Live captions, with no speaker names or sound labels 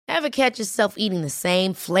Ever catch yourself eating the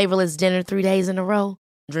same flavorless dinner 3 days in a row?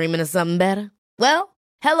 Dreaming of something better? Well,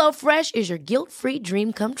 HelloFresh is your guilt-free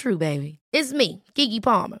dream come true, baby. It's me, Keke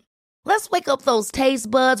Palmer. Let's wake up those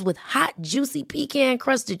taste buds with hot, juicy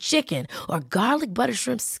pecan-crusted chicken or garlic butter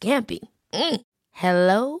shrimp scampi.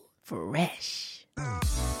 Hello Fresh.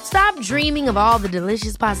 Stop dreaming of all the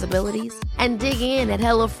delicious possibilities and dig in at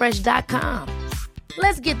HelloFresh.com.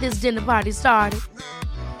 Let's get this dinner party started.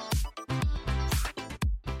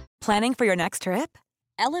 Planning for your next trip?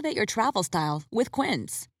 Elevate your travel style with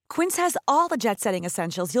Quince. Quince has all the jet-setting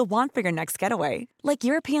essentials you'll want for your next getaway, like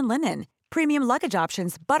European linen, premium luggage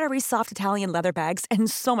options, buttery soft Italian leather bags,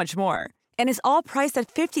 and so much more. And is all priced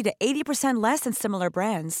at 50 to 80% less than similar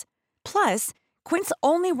brands. Plus, Quince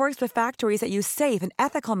only works with factories that use safe and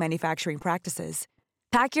ethical manufacturing practices.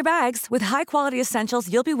 Pack your bags with high-quality essentials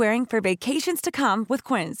you'll be wearing for vacations to come with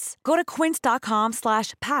Quince. Go to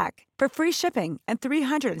quince.com/pack for free shipping and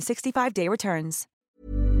 365-day returns.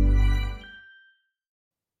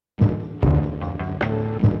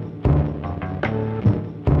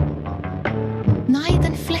 Nei,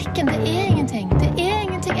 den flekken, det ingenting. Det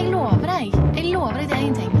ingenting, jeg lover deg. Jeg lover deg, det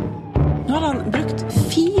ingenting. Nå har han brukt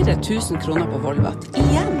 4 000 kroner på Volvat.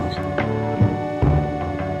 Igjen.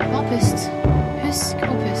 Bare pust. Husk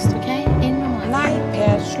å puste, ok? Inn med magen. Nei,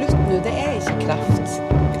 Per, slutt nå. Det ikke kreft.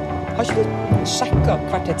 Har ikke du sjekket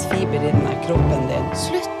kvartetsfiber i denne kroppen din?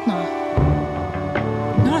 Slutt nå.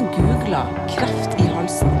 Nå har han googlet kreft i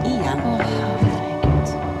halsen igjen. Herregud.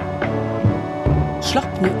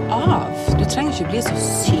 Slapp nå av. Du trenger ikke bli så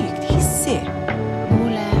sykt hissig.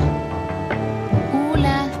 Ole.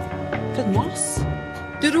 For et mas.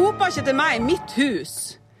 Du roper ikke til meg i mitt hus.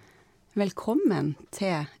 Velkommen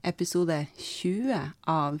til episode 20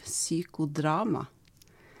 av Psykodrama.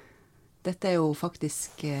 Dette jo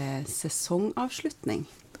faktisk sesongavslutning.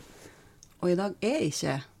 Og i dag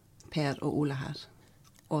ikke Per og Ole her.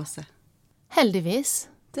 Åse. Heldigvis.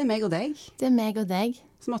 Det meg og deg. Det meg og deg.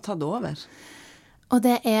 Som har tatt over. Og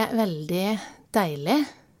det veldig deilig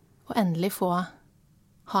å endelig få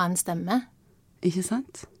ha en stemme. Ikke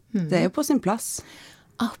sant? Det jo på sin plass.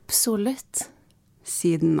 Absolutt.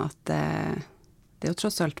 Siden at det jo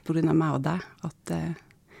tross alt på grunn av meg og deg at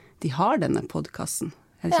de har denne podcasten.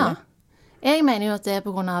 Det ikke det? Jeg mener jo at det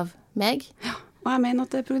på grunn av meg. Ja, og jeg mener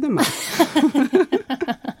at det på grunn av meg.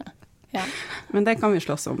 Ja. Men det kan vi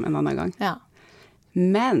slåss om en annen gang. Ja.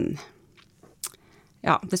 Men,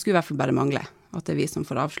 ja, det skulle i hvert fall bare mangle at det vi som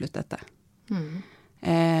får avslutte dette.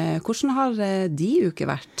 Hvordan har de uke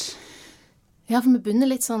vært? Ja, for vi begynner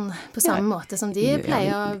litt sånn på samme måte som de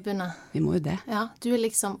pleier å begynne. Vi må jo det. Ja, du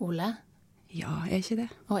liksom Ole. Ja, ikke det?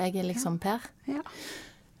 Og jeg liksom Per. Ja.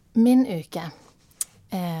 Min uke.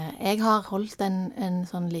 Jeg har holdt en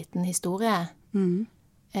sånn liten historie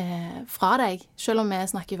fra deg, selv om vi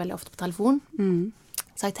snakker veldig ofte på telefon.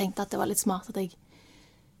 Så jeg tenkte at det var litt smart at jeg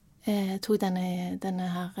tok denne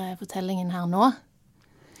her fortellingen her nå.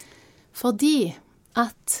 Fordi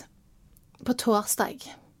at på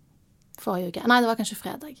torsdag forrige uke, nei, det var kanskje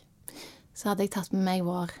fredag, så hadde jeg tatt med meg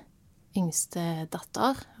vår yngste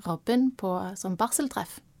datter, Robin, på sånn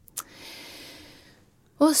barseltreff.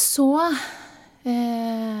 Og så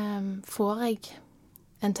får jeg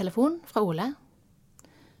en telefon fra Ole,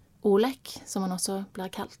 Olek, som han også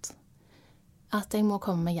blir kalt, at jeg må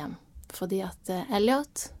komme meg hjem. Fordi at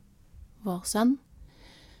Elliot, vår sønn,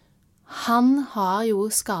 han har jo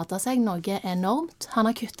skadet seg noe enormt. Han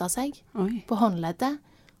har kuttet seg på håndleddet,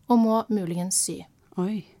 og må muligens sy.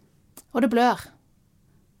 Oi. Og det blør.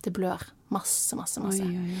 Det blør. Masse. Oi.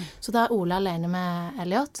 Så da Ole alene med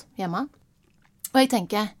Elliot hjemme. Og jeg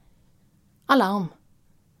tenker, alarm.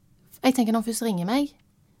 Jeg tenker når han først ringer meg,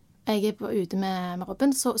 jeg ute med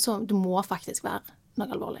Robin, så det må faktisk være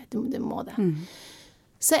noe alvorlig. Det må det.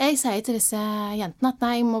 Så jeg sier til disse jentene at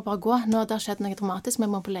nei, jeg må bare gå. Nå har det skjedd noe traumatisk, men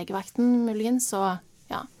jeg må på legevakten muligens. Så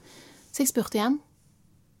jeg spurte hjem.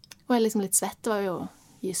 Og jeg liksom litt svett, det var jo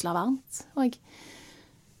gysla varmt. Og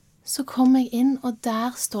så kom jeg inn, og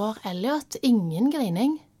der står Elliot. Ingen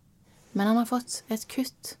grining, men han har fått et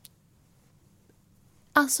kutt.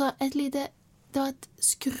 Altså, det var et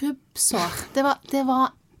skrubbsår. Det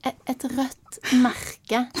var et rødt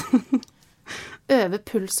merke over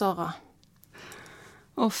pulsåret.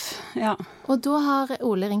 Uff, ja. Og da har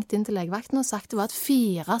Ole ringt inn til legevakten og sagt det var et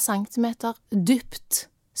 4 centimeter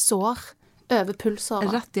dypt sår over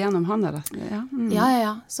pulsåret. Rett igjennom han der, ja.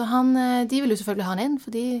 Ja. Så de vil jo selvfølgelig ha han inn,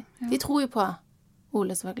 for de tror jo på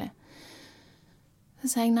Ole, selvfølgelig.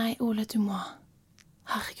 Så sier jeg, nei, Ole, du må.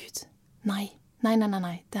 Herregud, nei.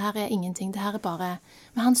 Det her ingenting, det her bare.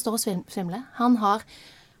 Men han står og svimler. Han er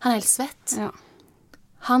helt svett. Ja.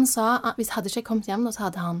 Han sa at hvis hadde ikke jeg kommet hjem, så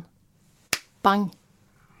hadde han bang.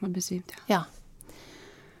 Han var besvimt, ja. Ja.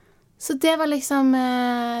 Så det var liksom,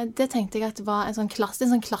 det tenkte jeg at det var en sånn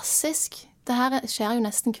klassisk. Det her skjer jo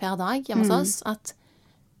nesten hver dag hjemme hos oss, at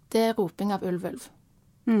det er roping av ulv.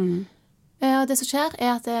 Og det som skjer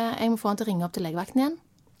er at jeg må få han til å ringe opp til legevakten igjen.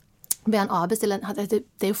 Be han avbestille. Det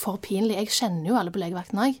er jo for pinlig. Jeg kjenner jo alle på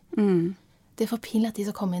legevakten også. Det er for pinlig at de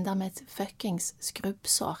skal komme inn der med et fuckings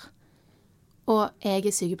skrubbsår. Og jeg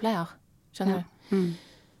er sykepleier. Skjønner du?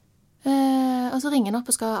 Og så ringer han opp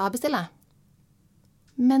og skal avbestille.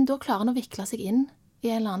 Men da klarer han å vikle seg inn i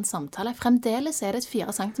en eller annen samtale. Fremdeles er det et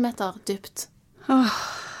 4 centimeter dypt Ja,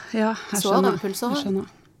 jeg skjønner. Pulsåret.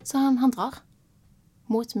 Så han drar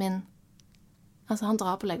mot min... Altså, han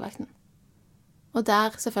drar på legevakten. Og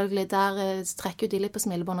der, selvfølgelig, der trekker jo de litt på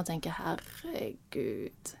smilebånd og tenker,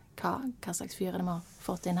 herregud, hva slags fyr er det vi har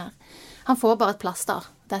fått inn her? Han får bare et plaster.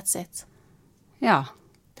 That's it. Ja.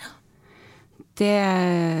 Det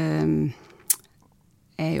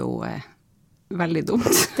er jo veldig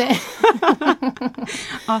dumt.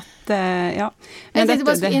 At, ja. Men jeg tenkte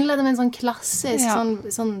bare skulle innlede med en sånn klassisk,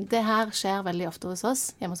 sånn, det her skjer veldig ofte hos oss,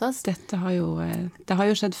 hjemme hos oss. Det har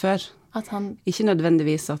jo skjedd før. At han... Ikke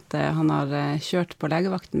nødvendigvis at han har kjørt på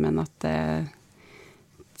legevakten, men at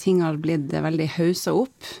ting har blitt veldig hauset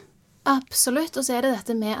opp. Absolutt, og så er det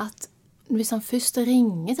dette med at hvis han først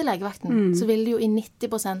ringer til legevakten, så vil de jo i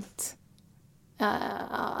 90%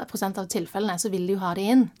 av tilfellene, så vil de jo ha det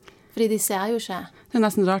inn. Fordi de ser jo ikke. Det er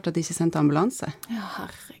nesten rart at de ikke sendte ambulanse. Ja,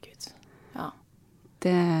 herregud. Ja.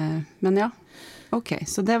 Men ja, ok.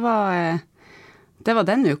 Så det var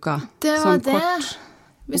den uka. Det var det. Kort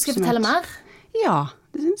vi skal fortelle mer? Ja,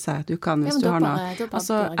 det synes jeg at du kan hvis du har noe.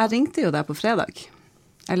 Altså, jeg ringte jo deg på fredag.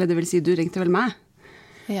 Eller det vil si, du ringte vel meg.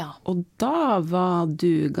 Ja. Og da var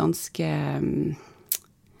du ganske,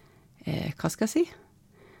 hva skal jeg si?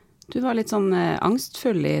 Du var litt sånn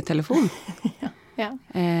angstfull i telefonen. Ja.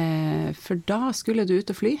 For da skulle du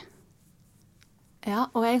ut og fly. Ja,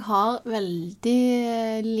 og jeg har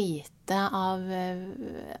veldig lite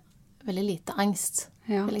angst,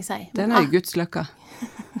 vil jeg si. Den er jo Guds løkka.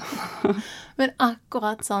 Men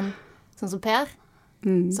akkurat sånn som Per,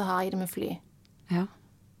 så har jeg det med fly. Ja.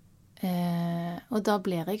 Og da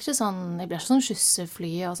blir jeg ikke sånn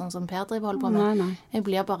kyssefly og sånn som Per driver holder på med. Nei. Jeg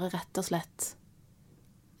blir bare rett og slett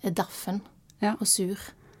daffen og sur.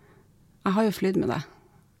 Jeg har jo flydd med deg.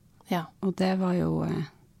 Ja. Og det var jo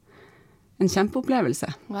en kjempeopplevelse.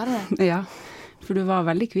 Var det det? Ja, for du var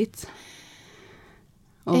veldig kvitt.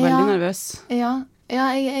 Og veldig nervøs. Ja,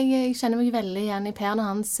 jeg kjenner meg veldig igjen i Per når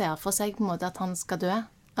han ser for seg på en måte at han skal dø.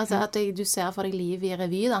 Altså at du ser for deg livet i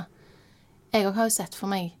revy, da. Jeg har jo sett for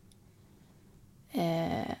meg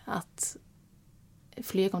at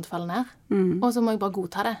flyet kommer til å falle ned. Og så må jeg bare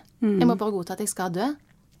godta det. Jeg må bare godta at jeg skal dø.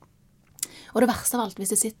 Og det verste av alt,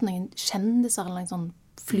 hvis det sitter noen kjendiser eller noen sånn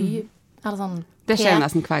fly, eller sånn det skjer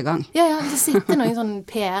nesten hver gang. Ja, hvis det sitter noen sånn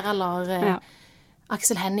Per eller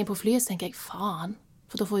Aksel Hennie på flyet, så tenker jeg, faen,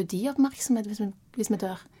 for da får jo de oppmerksomhet hvis vi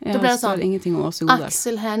dør. Ja, da blir det sånn, ingenting om oss i hodet.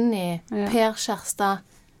 Aksel Hennie, Per Kjærstad,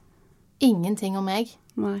 ingenting om meg.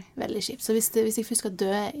 Nei. Veldig kjipt. Så hvis jeg først skal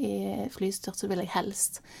dø i flystyrt, så vil jeg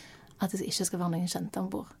helst at det ikke skal være noen kjente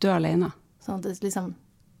ombord. Dø alene. Sånn at det liksom,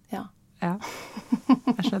 ja. Ja,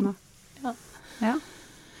 jeg skjønner. Ja.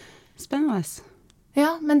 Spennende.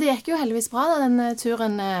 Ja, men det gikk jo heldigvis bra da, den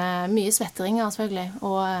turen. Mye svetteringer, selvfølgelig.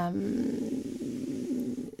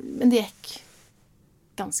 Men det gikk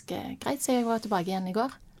ganske greit, så jeg var tilbake igjen i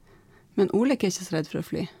går. Men Ole er ikke så redd for å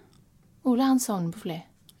fly? Ole, han sovner på fly.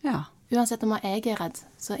 Ja. Uansett om jeg er redd,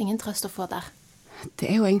 så ingen trøst å få der. Det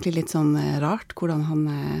er jo egentlig litt sånn rart hvordan han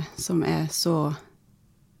som er så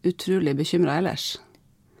utrolig bekymret ellers.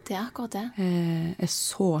 Det er akkurat det. Er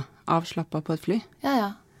så avslappet på et fly.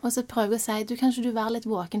 Ja. Og så prøver jeg å si, kan ikke du være litt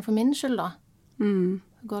våken for min skyld da?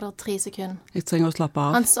 Går det 3 sekunder. Jeg trenger å slappe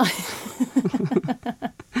av.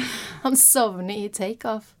 Han sovner i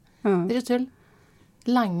take-off. Det er ikke tull.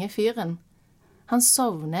 Lange fyren. Han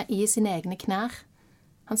sovner i sine egne knær.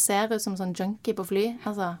 Han ser ut som sånn junkie på fly.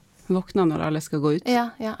 Altså. Våkner når alle skal gå ut. Ja.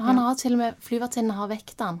 Han har til og med, flyvertinnen har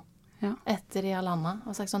vekt han etter de har landet.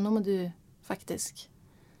 Og sagt sånn, nå må du faktisk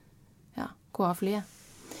gå av flyet.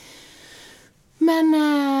 Men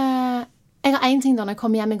jeg har en ting da når jeg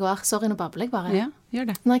kom hjem i går. Sorry, nå babler jeg bare. Ja, gjør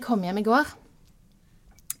det. Når jeg kom hjem i går,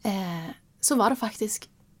 så var det faktisk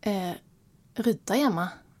rydda hjemme.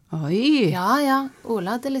 Oi! Ja.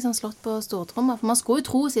 Ola hadde liksom slått på stortromma. For man skulle jo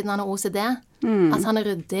tro, siden han har OCD, at han er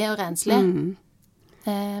ryddig og renslig.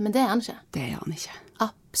 Men det er han ikke. Det er han ikke.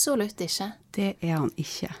 Absolutt ikke. Det er han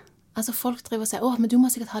ikke. Altså, folk driver og sier, men du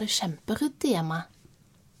må sikkert ha det kjemperyddig hjemme.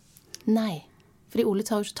 Nei. Fordi Ole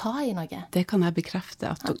tør jo ikke ta i noe. Det kan jeg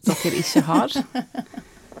bekrefte at dere ikke har.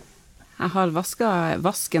 Jeg har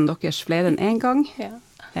vasken deres flere enn en gang.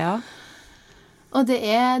 Ja. Og det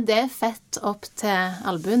er fett opp til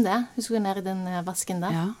albuen, det. Du skal gå ned i den vasken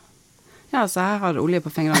der. Ja, så jeg har olje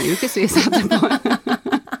på fingrene i ukesvis etterpå.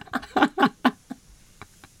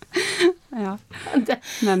 Ja. Det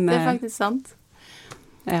er faktisk sant.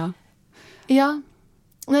 Ja. Ja.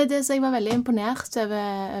 Nei, så jeg var veldig imponert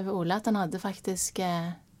over Ole, at han hadde faktisk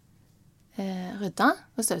rydda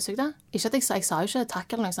og støvsugda. Ikke at jeg sa jo ikke takk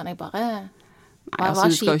eller noe sånt, jeg bare Nei, altså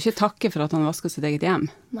du skal jo ikke takke for at han vasker sitt eget hjem.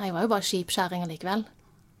 Nei, jeg var jo bare kjipskjæring likevel,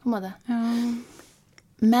 på en måte. Ja.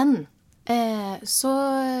 Men så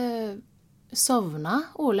sovna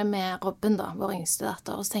Ole med Robin da, vår yngste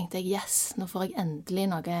datter, og så tenkte jeg, yes, nå får jeg endelig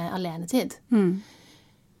noe alenetid.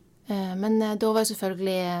 Men da var jo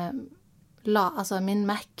selvfølgelig min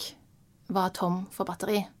Mac var tom for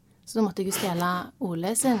batteri, så da måtte jeg jo stjele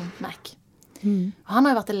Ole sin Mac. Og han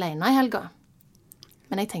har jo vært alene i helga,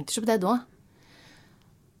 men jeg tenkte ikke på det da.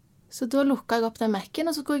 Så da lukket jeg opp den Mac'en,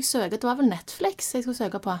 og så skulle jeg søke, det var vel Netflix jeg skulle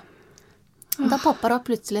søke på. Og da poppet det opp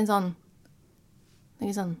plutselig en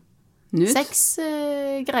sånn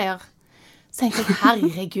sexgreier. Så tenkte jeg,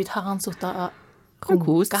 herregud, har han suttet og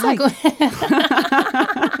runket seg?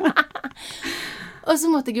 Og så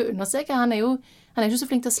måtte jeg jo undersøke, han er jo ikke så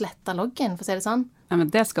flink til å slette loggen, for å si det sånn. Nei,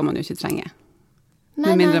 men det skal man jo ikke trenge.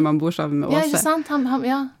 Med mindre man bor sammen med Åse. Ja, ikke sant?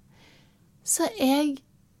 Ja. Så jeg,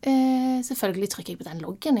 selvfølgelig trykker jeg på den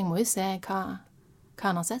loggen. Jeg må jo se hva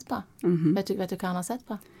han har sett på. Vet du hva han har sett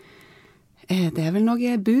på? Det er vel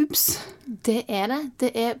noe boobs? Det er det.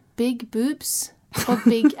 Det er big boobs og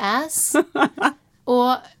big ass.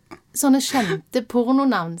 Og sånne kjente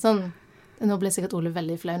pornonavn, sånn. Nå blir sikkert Ole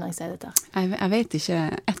veldig flau når jeg sier dette. Jeg vet ikke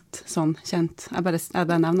ett sånn kjent. Jeg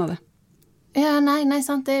bare nevner det. Ja, nei,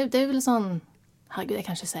 sant. Det er jo vel sånn... Herregud, jeg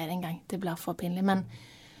kan ikke si det engang. Det blir for pinlig. Men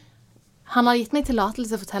han har gitt meg tillatelse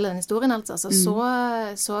til å fortelle den historien, altså.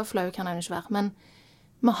 Så flau kan han ikke være. Men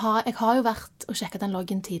jeg har jo vært og sjekket den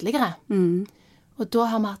loggen tidligere. Og da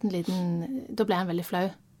har vi hatt da ble han veldig flau.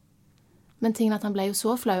 Men tingen at han ble jo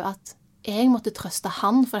så flau at jeg måtte trøste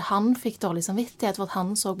han, for han fikk dårlig samvittighet for at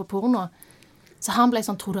han så på porno. Så han ble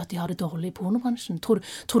sånn, tror du at de har det dårlig i pornobransjen? Tror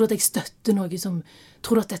du at jeg støtter noe som...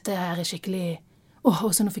 Tror du at dette her er skikkelig...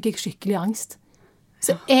 og så nå fikk jeg skikkelig angst.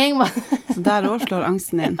 Så jeg må... Så der også slår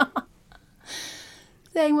angsten inn. Ja.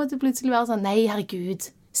 Så jeg måtte plutselig være sånn, nei, herregud,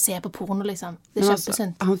 se på porno, liksom. Det er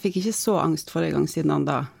kjempesynd. Altså, han fikk ikke så angst forrige gang siden han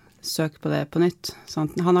da søker på det på nytt. Sånn,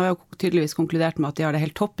 han har jo tydeligvis konkludert med at de har det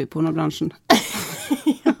helt topp i pornobransjen.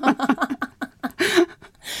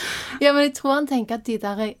 Ja, men jeg tror han tenker at de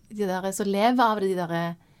der som lever av det, de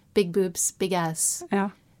der big boobs, big ass,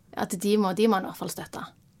 at de må i hvert fall støtte.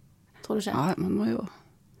 Tror du ikke? Ja, man må jo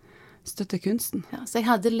støtte kunsten. Ja, så jeg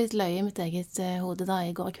hadde litt løye i mitt eget hode da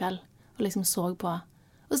i går kveld, og liksom så på.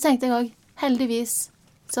 Og så tenkte jeg også, heldigvis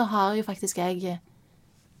så har jo faktisk jeg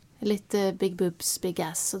litt big boobs, big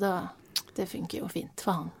ass, så det funker jo fint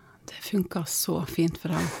for han. Det funker så fint for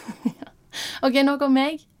han. Ok, nok om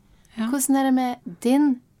meg. Ja. Hvordan er det med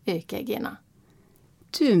din uke, Gina?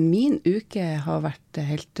 Du, min uke har vært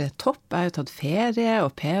helt topp. Jeg har jo tatt ferie,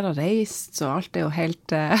 og Per har reist, så alt er jo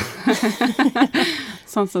helt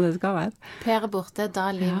sånn som det skal være. Per er borte,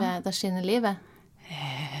 da skinner livet?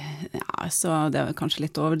 Ja, så det er kanskje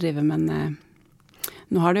litt overdrivet, men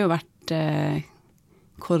nå har det jo vært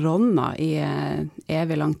korona i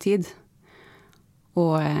evig lang tid.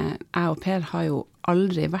 Og jeg og Per har jo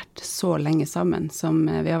aldri vært så lenge sammen som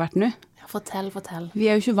vi har vært nå. Fortell. Vi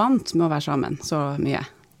er jo ikke vant med å være sammen så mye.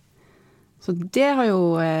 Så det har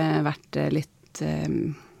jo vært litt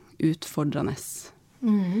utfordrende.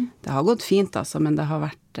 Det har gått fint altså, men det har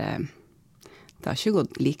ikke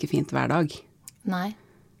gått like fint hver dag. Nei.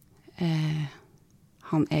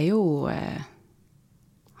 Han er jo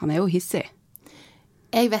hissig.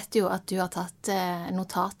 Jeg vet jo at du har tatt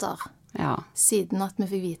notater siden at vi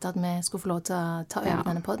fikk vite at vi skulle få lov til å ta over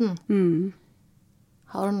denne podden.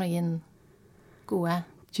 Har du noen gode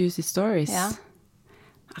juicy stories? Ja.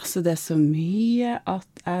 Altså, det er så mye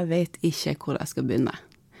at jeg vet ikke hvor jeg skal begynne.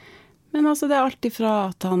 Men altså, det er alt ifra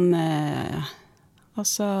at han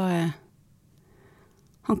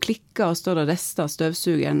klikker og står og rister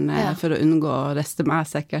støvsugeren for å unngå å riste meg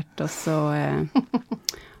sikkert. Og så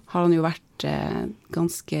har han jo vært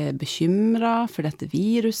ganske bekymret for dette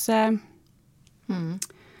viruset.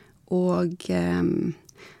 Og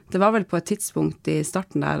det var vel på et tidspunkt i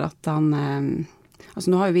starten der at han... Altså,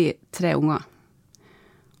 nå har jo vi 3 unger.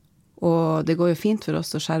 Og det går jo fint for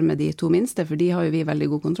oss å skjerme de 2 minste, for de har jo vi veldig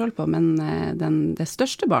god kontroll på. Men det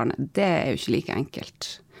største barnet, det er jo ikke like enkelt.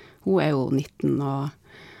 hun er jo 19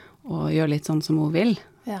 og gjør litt sånn som hun vil.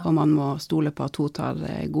 Ja. Og man må stole på at hun tar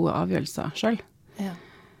gode avgjørelser selv. Ja.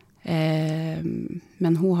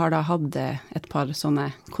 Men hun har da hatt et par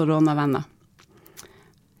sånne koronavenner.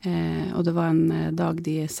 Og det var en dag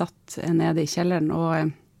de satt nede i kjelleren,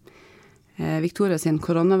 og Victoria sin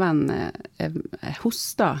koronavenn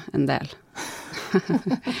hosta en del.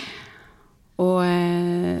 Og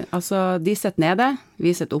altså, de sitter nede,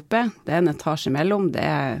 vi sitter oppe, det er en etasje imellom, det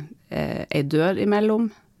er en dør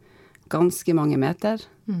imellom, ganske mange meter.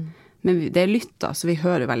 Men det er lytt da, så vi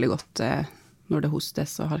hører veldig godt når det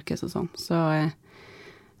hostes og harkes og sånn. Så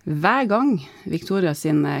hver gang Victoria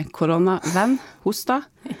sin koronavenn hoster,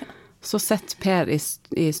 så sitter Per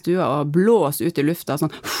i stua og blås ut i lufta,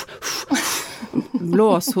 sånn,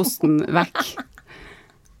 blås hosten vekk.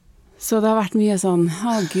 Så det har vært mye sånn,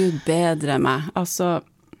 Gud bedre meg. Altså,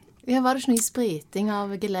 Ja, var det ikke noe spriting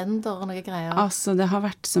av gelender og noe greier? altså, det har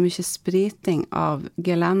vært så mye spriting av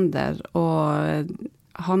gelender og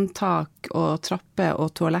håndtak og trapper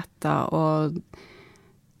og toaletter og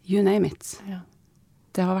you name it. Ja.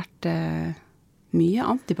 Det har vært mye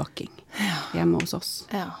antibakking hjemme hos oss.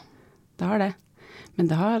 Ja. Det har det. Men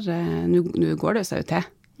det har, nå går det seg jo til.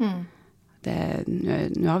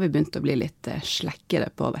 Nå har vi begynt å bli litt slekkere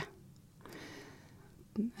på det.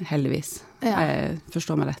 Heldigvis. Ja. Jeg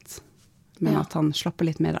forstår meg rett. Men at han slapper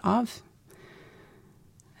litt mer av.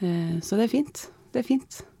 Så det er fint. Det er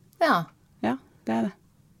fint. Ja. Ja, det er det.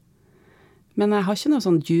 Men jeg har ikke noen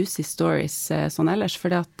sånn juicy stories sånn ellers,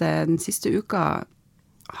 fordi at den siste uka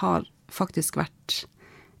har faktisk vært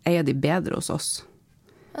en av de bedre hos oss.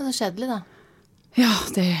 Det er så kjedelig da. Ja,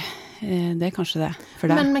 det er kanskje det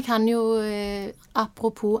for deg. Men vi kan jo,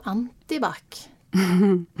 apropos antibac,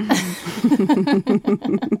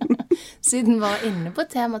 siden vi var inne på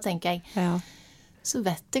tema, tenker jeg, Ja. så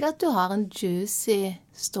vet jeg at du har en juicy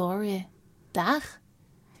story der,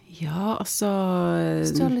 Ja, altså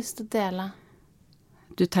hvis du har lyst til å dele.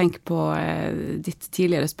 Du tenker på ditt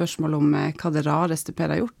tidligere spørsmål om hva det rareste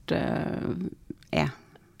Per har gjort er,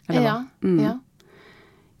 eller hva? Ja.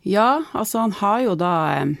 Ja, altså han har jo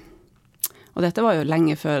da, og dette var jo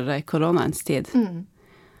lenge før koronaens tid,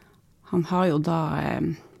 han har jo da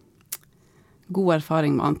god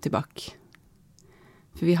erfaring med antibac.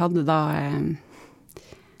 For vi hadde da,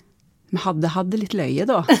 vi hadde litt løye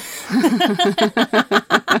da.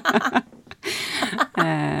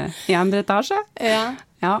 I andre etasje. Ja.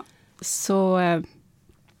 Ja, så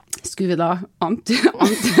skulle vi da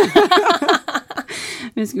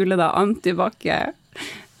vi skulle da antibacke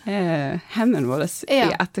hendene våre i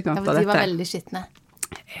etterkant av dette. De var veldig skittne.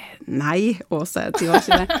 Nei, Åse, de var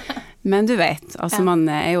ikke det. Men du vet, altså man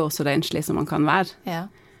er jo så renslig som man kan være. Ja.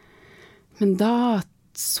 Men da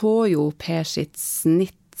så jo Per sitt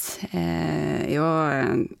snitt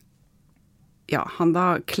ja, han da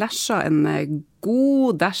klasja en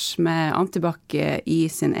god dash med antibac i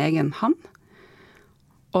sin egen hand,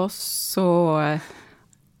 og så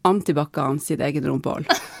antibacka han sitt eget rumpehold.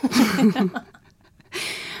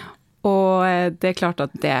 Og det er klart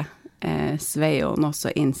at det svei jo noe så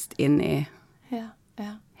innst inn i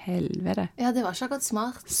helvete. Ja, det var ikke akkurat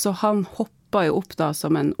smart. Så han hoppa jo opp da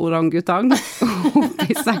som en orangutang opp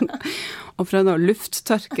i seng og prøvde å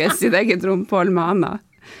lufttørke sitt eget rumpehold med handa,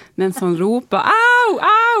 mens han ropa au,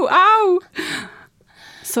 au, au.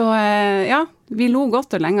 Så ja, vi lo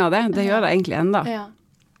godt og lenge av det. Det gjør jeg egentlig enda. Ja.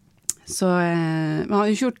 Så han har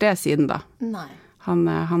jo ikke gjort det siden da. Nei. Han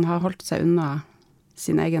har holdt seg unna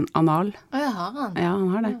sin egen anal. Å, ja, har han? Ja, han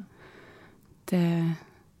har det.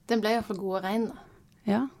 Den ble i hvert fall god og ren da.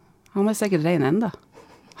 Ja, han er sikkert ren enda.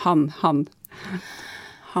 Han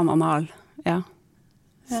anal, ja.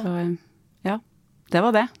 Så, ja, det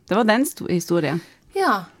var det. Det var den historien.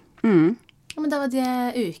 Ja. Men da var det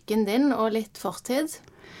uken din og litt fortid.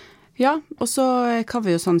 Ja, og så kan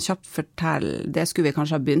vi jo sånn kjapt fortelle, det skulle vi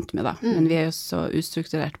kanskje ha begynt med da, men vi er jo så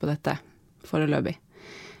ustrukturert på dette foreløpig.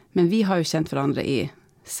 Men vi har jo kjent hverandre i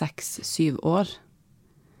 6-7 år.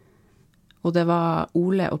 Og det var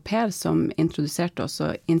Ole og Per som introduserte oss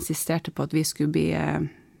og insisterte på at vi skulle bli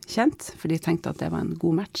kjent, for de tenkte at det var en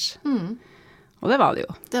god match. Og det var det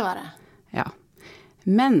jo. Det var det. Ja.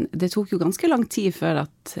 Men det tok jo ganske lang tid før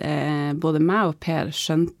at både meg og Per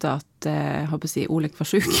skjønte at, jeg håper å si, Ole var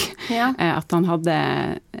syk, at han hadde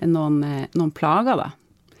noen plager da.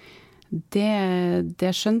 Det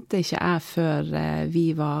skjønte ikke jeg før vi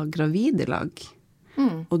var gravid i lag,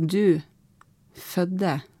 og du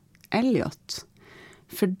fødte Elliot.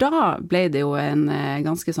 For da ble det jo en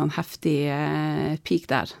ganske sånn heftig peak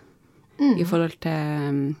der, i forhold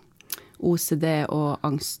til OCD og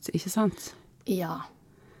angst, ikke sant? Ja.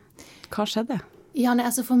 Hva skjedde? Ja, nei,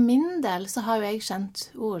 altså for min del så har jo jeg kjent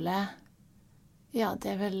Ole, ja,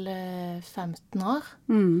 det vel 15 år.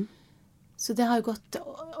 Så det har jo gått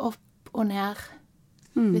opp og ned.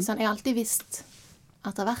 Jeg har alltid visst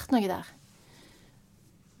at det har vært noe der.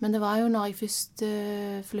 Men det var jo når jeg først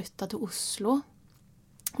flyttet til Oslo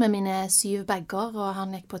med mine 7 bagger, og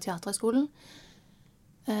han gikk på teaterhøgskolen,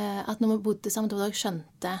 at når vi bodde sammen, da jeg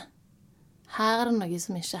skjønte, her det noe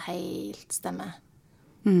som ikke helt stemmer.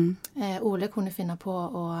 Ole kunne finne på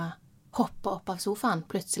å hoppe opp av sofaen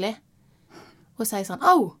plutselig og si sånn,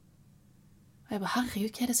 «Au!» Og jeg bare,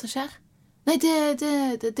 herregud, hva det som skjer? Nei,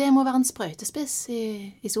 det må være en sprøytespiss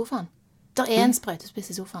i sofaen. Det en sprøytespiss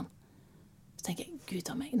i sofaen. Så tenker jeg, Gud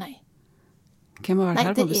av meg, nei. Hvem har vært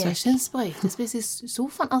her på besøk? Nei, det ikke en sprøytespiss i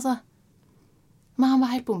sofaen, altså. Men han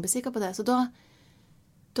var helt bombesikker på det. Så da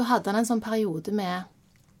hadde han en sånn periode med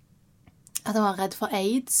at han var redd for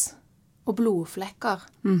AIDS og blodflekker.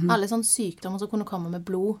 Alle sånne sykdommer som kunne komme med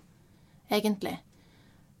blod, egentlig.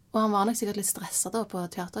 Og han var nok sikkert litt stresset da på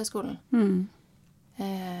teaterhøgskolen.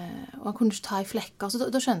 Og han kunne ikke ta i flekker. Så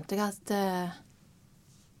da skjønte jeg at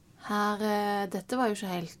dette var jo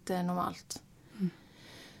ikke helt normalt.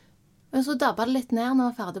 Men så dabbet det litt ned når jeg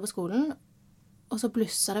var ferdig på skolen. Og så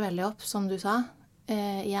blusset det veldig opp, som du sa,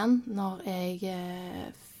 igjen, når jeg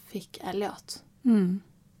fikk Elliot.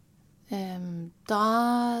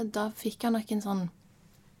 Da fikk jeg nok en sånn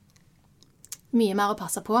mye mer å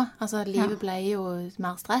passe på. Altså, livet ble jo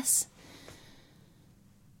mer stress.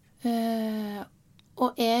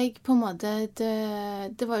 Og jeg på en måte,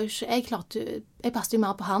 det var jo ikke, jeg passet jo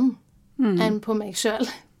mer på han enn på meg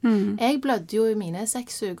selv. Jeg blødde jo i mine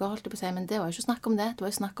 6 uker, holdt jeg på å si, men det var jo ikke snakk om det. Det var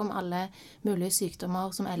jo snakk om alle mulige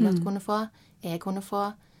sykdommer som Elliot kunne få, jeg kunne få,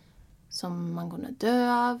 som man kunne dø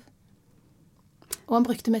av. Og han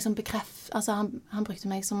brukte meg som han brukte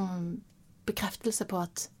meg som bekreftelse på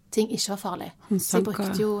at ting ikke var farlig. Så jeg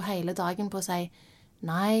brukte jo hele dagen på å si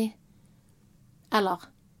nei, eller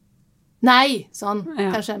nei, sånn,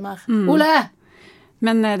 kanskje mer. Ole!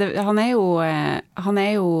 Men han er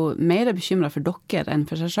jo mer bekymret for dere enn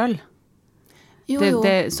for seg selv. Jo.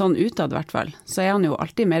 Det sånn utad i hvert fall. Så er han jo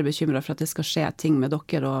alltid mer bekymret for at det skal skje ting med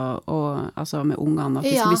dere og altså med ungene, at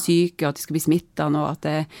de skal bli syke, at de skal bli smittet, og at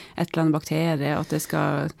det er et eller annet bakterie, at det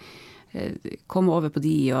skal komme over på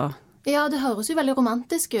de og... Ja, det høres jo veldig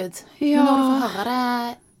romantisk ut. Ja. Men når du får høre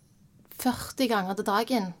det 40 ganger til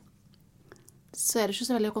dagen, så er det ikke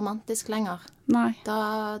så veldig romantisk lenger. Nei.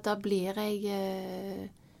 Da blir jeg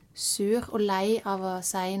sur og lei av å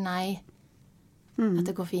si nei, at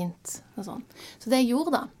det går fint og sånn. Så det jeg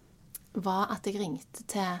gjorde da, var at jeg ringte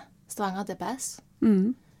til Stavanger DPS,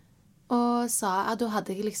 og sa at da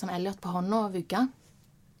hadde jeg liksom Elliot på hånda og vugga.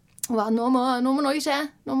 Og var, nå må noe skje.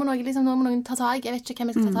 Nå må noen ta tag. Jeg vet ikke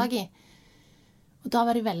hvem jeg skal ta tag i. Og da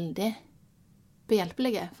var de veldig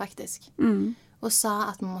behjelpelige, faktisk. Og sa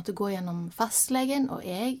at vi måtte gå gjennom fastlegen, og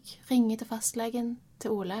jeg ringer til fastlegen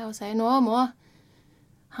til Ole og sier,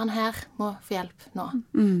 han her må få hjelp nå.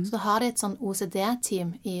 Så da har de et sånn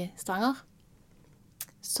OCD-team i Stavanger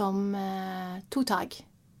som tok tag,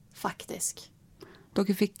 faktisk.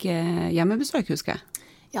 Dere fikk hjemmebesøk, husker jeg.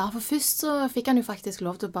 Ja, for først så fikk han jo faktisk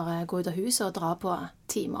lov til å bare gå ut av huset og dra på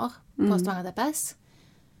timer på Stavanger DPS.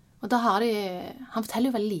 Og da har han forteller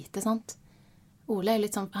jo veldig lite, sant? Ole er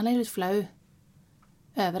litt sånn, han er litt flau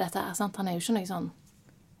over dette, sant? Han er jo ikke noe sånn,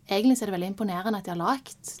 egentlig så er det veldig imponerende at de har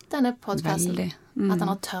lagt denne podcasten. At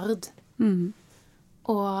han har tørd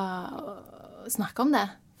å snakke om det.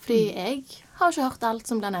 Fordi jeg har ikke hørt alt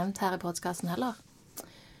som ble nevnt her i podcasten heller.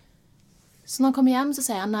 Så når han kommer hjem, så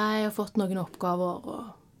sier han, nei, jeg har fått noen oppgaver,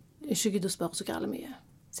 og ikke gidder å spørre så gærlig mye.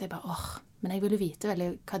 Så jeg bare, men jeg vil jo vite veldig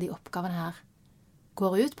hva de oppgavene her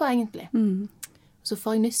går ut på, egentlig. Så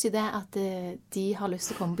får jeg nyss i det at de har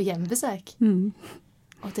lyst til å komme på hjemmebesøk.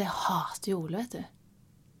 Og det hater jo Ole, vet du.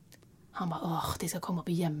 Han bare, de skal komme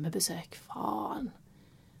på hjemmebesøk, faen.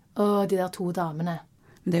 De der 2 damene.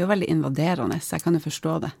 Men det er jo veldig invaderende, så jeg kan jo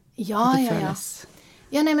forstå det. Ja.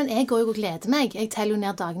 Ja, nei, men jeg går jo og gleder meg. Jeg teller jo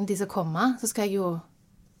ned dagene de skal komme, så skal jeg jo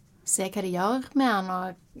se hva de gjør med han,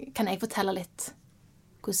 og kan jeg fortelle litt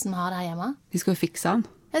hvordan vi har det her hjemme? De skal jo fikse han.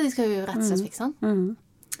 Ja, de skal jo rett og slett fikse han.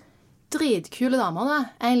 Dritkule damer da.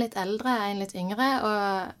 En litt eldre, en litt yngre,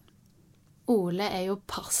 og Ole er jo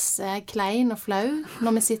passe klein og flau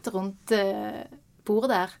når vi sitter rundt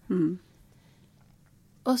bordet der.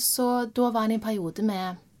 Og så, da var han i en periode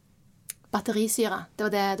med batterisyre.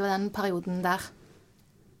 Det var den perioden der.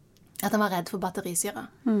 At han var redd for batterisyre.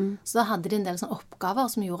 Så da hadde de en del sånne oppgaver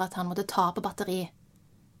som gjorde at han måtte ta på batteri.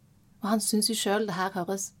 Og han synes jo selv det her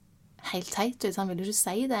høres helt teit ut, så han ville jo ikke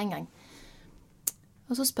si det engang.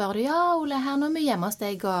 Og så spør de, ja, Ole, her nå er vi hjemme hos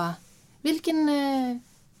deg, og Hvilken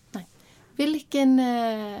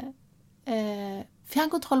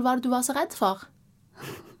fjernkontroll var det du var så redd for?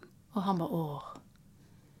 Og han bare,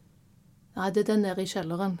 nei, det er den nede i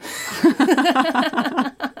kjelleren.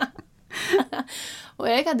 Og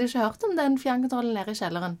jeg hadde jo ikke hørt om den fjernkontrollen nede i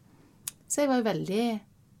kjelleren. Så jeg var jo veldig,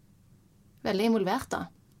 veldig involvert da.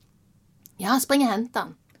 Ja, spring og hent den,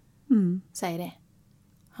 sier de.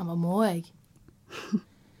 Han bare, må jeg?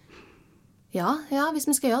 Ja, hvis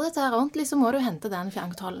vi skal gjøre dette her ordentlig, så må du hente den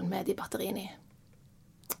fjernkontrollen med de batteriene i.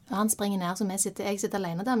 Og han springer ned, så jeg sitter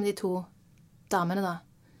alene der med de 2 damene da.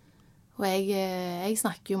 Og jeg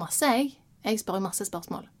snakker jo masse, jeg spør jo masse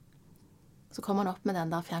spørsmål. Så kommer han opp med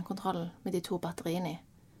den der fjernkontrollen med de 2 batteriene i.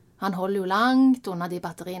 Han holder jo langt under de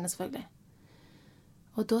batteriene, selvfølgelig.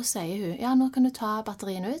 Og da sier hun, ja, nå kan du ta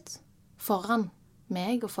batteriene ut, foran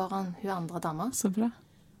meg og foran hun andre dama. Så bra.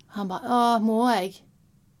 Han bare, må jeg?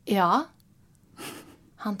 Ja.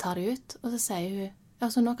 Han tar det ut, og så sier hun,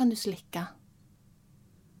 ja, så nå kan du slikke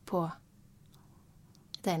på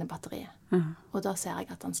det ene batteriet. Og da ser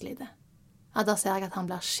jeg at han sliter. Ja, da ser jeg at han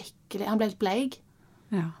blir litt bleik.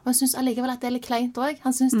 Ja. Og han synes allikevel at det er litt kleint også.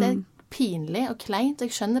 Han synes det er pinlig og kleint, og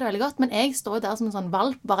jeg skjønner det veldig godt, men jeg står der som en sånn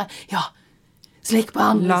valp, bare, ja, slikk på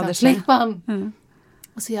han, liksom, slikk på han.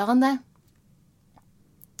 Og så gjør han det.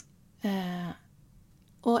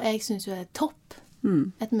 Og jeg synes jo det er topp.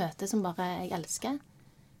 Et møte som bare jeg elsker.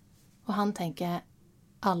 Og han tenker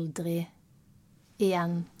aldri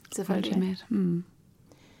igjen, selvfølgelig. Aldri mer.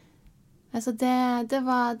 Altså det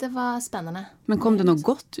var spennende. Men kom det noe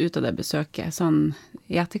godt ut av det besøket, sånn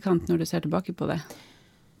i etterkant når du ser tilbake på det?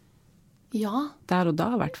 Ja. Der og da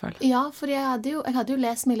i hvert fall. Ja, for jeg hadde jo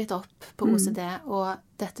lest meg litt opp på OCD, og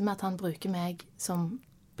dette med at han bruker meg som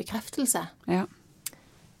bekreftelse. Ja.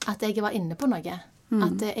 At jeg var inne på noe.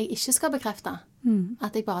 At jeg ikke skal bekrefte.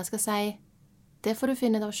 At jeg bare skal si, det får du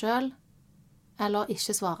finne deg selv, eller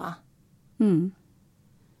ikke svare.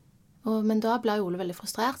 Men da ble Ole veldig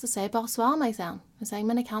frustrert, så sier jeg, bare svar meg, sier han. Så sier jeg,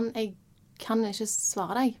 men jeg kan ikke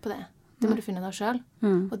svare deg på det. Det må du finne deg selv.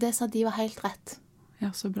 Og det sa de var helt rett. Ja,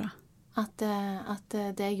 så bra. At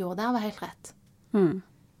det jeg gjorde der var helt rett.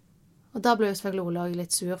 Og da ble jo selvfølgelig Ole også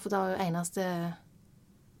litt sur, for det var jo eneste...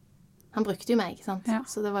 Han brukte jo meg, ikke sant? Ja.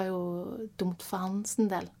 Så det var jo dumt for hans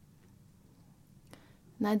del.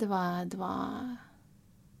 Nei, det var...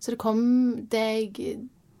 Så det kom...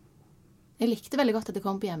 Jeg likte veldig godt at det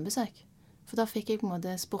kom på hjemmebesøk. For da fikk jeg på en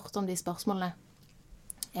måte spurt om de spørsmålene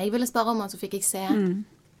jeg ville spørre om, og så fikk jeg se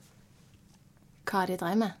hva de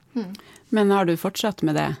drev med. Men har du fortsatt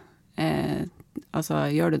med det? Altså,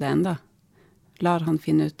 gjør du det enda? Lar han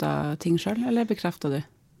finne ut av ting selv, eller bekrefter du?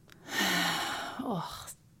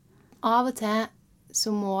 Av og til så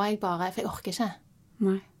må jeg bare, for jeg orker ikke.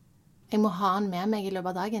 Nei. Jeg må ha han med meg i løpet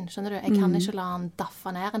av dagen, skjønner du? Jeg kan ikke la han daffe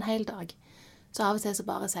ned en hel dag. Så av og til så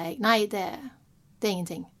bare sier jeg, nei, det er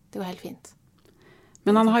ingenting. Det går helt fint.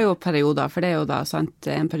 Men han har jo perioder, for det er jo da, sant,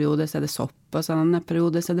 en periode så er det sopp, og så en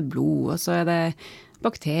periode så er det blod, og så er det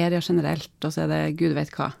bakterier generelt, og så er det Gud vet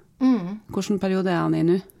hva. Hvilken periode er han i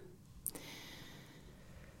nå?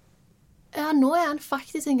 Ja, nå er han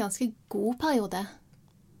faktisk en ganske god periode.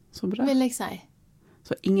 Så bra. Vil jeg si.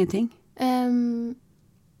 Så ingenting?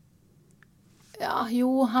 Ja,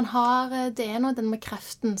 jo, han har, det er noe den med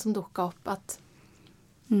kreften som dukker opp, at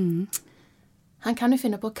han kan jo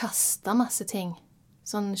finne på å kaste masse ting,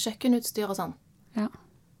 sånn kjøkkenutstyr og sånn. Ja.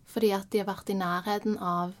 Fordi at de har vært i nærheten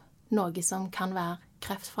av noe som kan være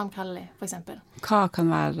kreftfremkallende, for eksempel. Hva kan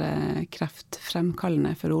være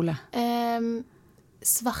kreftfremkallende for Ole?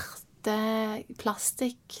 Svarte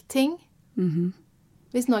plastikkting.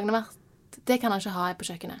 Hvis noen har vært, det kan han ikke ha på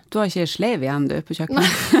kjøkkenet. Du har ikke sleiv igjen, du, på kjøkkenet? Nei.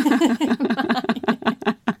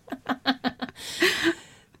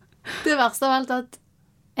 Det verste av alt at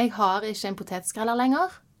jeg har ikke en potetskraller lenger,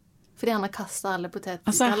 fordi han har kastet alle potetskrallerne.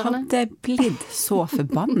 Altså, jeg hadde blitt så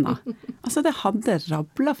forbanna. Altså, det hadde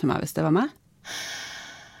rablet for meg hvis det var meg.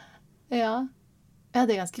 Ja, det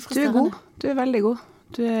er ganske frustrerende. Du er god. Du er veldig god.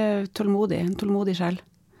 Du er tålmodig. En tålmodig sjel.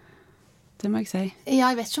 Det må jeg si. Ja,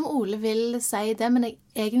 jeg vet ikke om Ole vil si det, men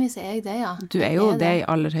egentlig sier jeg det, ja. Du er jo det i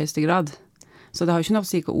aller høyeste grad. Så det har jo ikke noe å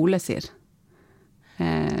si hva Ole sier.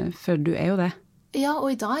 For du er jo det. Ja, og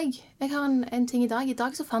i dag, jeg har en ting i dag. I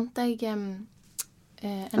dag så fant jeg en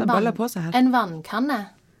vannkanne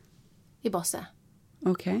i bosset.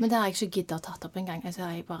 Ok. Men det har jeg ikke giddet å tatt opp en gang. Så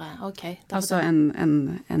jeg bare, ok. Altså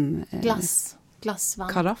en glassvann.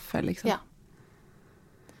 Karaffe, liksom? Ja.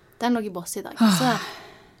 Den lå i bosset i dag. Så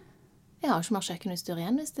jeg har ikke mer kjøkkenutstyr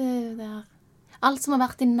igjen hvis det er... Alt som har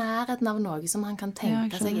vært i nærheten av noe som han kan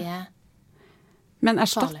tenke seg er Men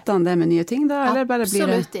erstatter han det med nye ting da? Eller bare blir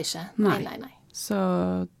det... Absolutt ikke. Nei. Så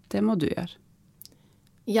det må du gjøre.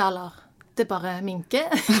 Ja, eller det bare minker.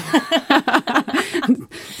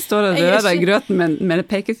 Står og rører grøten med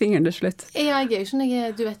pekefingeren til slutt. Ja, jeg er jo ikke noe,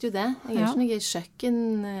 du vet jo det. Jeg er jo ikke noe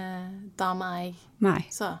kjøkkendame, jeg. Nei,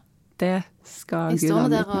 Så det skal jeg står gudene nå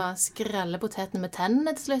der vite. og skreller potetene med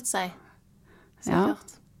tennene til slutt, sier. Ja.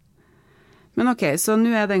 Men ok, så nå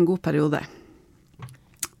er det en god periode.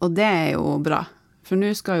 Og det er jo bra. For nå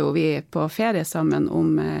skal jo vi på ferie sammen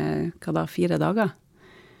om, 4 dager.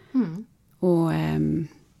 Og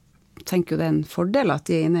tenker jo det er en fordel at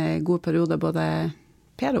de er inne i gode perioder, både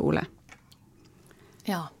Per og Ole.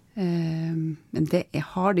 Ja. Men det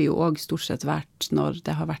har det jo også stort sett vært når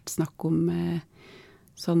det har vært snakk om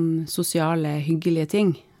sånn sosiale, hyggelige ting,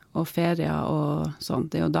 og ferier og sånn.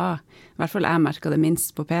 Det er jo da, i hvert fall jeg merket det minst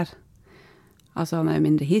på Per. Altså han er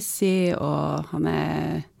mindre hissig, og han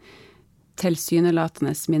er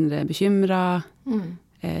tilsynelatende mindre bekymret.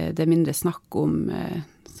 Det er mindre snakk om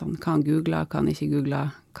sånn, hva han googler, hva han ikke googler,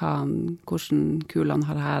 hvordan kul han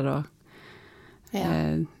har her, og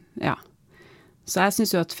ja. Så jeg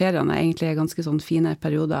synes jo at feriene egentlig er ganske sånn fine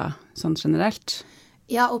perioder, sånn generelt.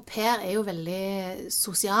 Ja, og Per er jo veldig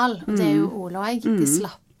sosial, og det er jo Ole og jeg. De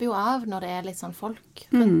slapper jo av når det er litt sånn folk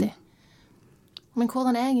rundt dem. Men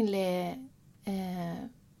hvordan er egentlig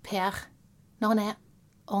Per når han er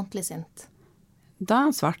ordentlig sint? Da er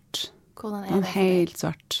han svart. Hvordan Han er det? helt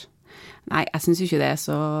svart. Nei, jeg synes jo ikke det er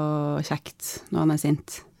så kjekt når han er sint.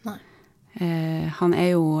 Nei. Han er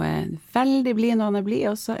jo veldig blid når han er blid,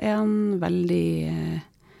 og så er han veldig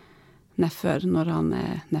nedfor når han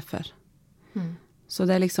er nedfor. Så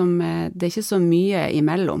det er liksom, det er ikke så mye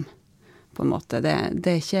imellom, på en måte. Det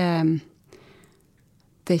er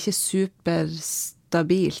ikke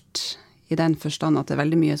superstabilt i den forstand at det er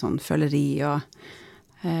veldig mye sånn føleri, og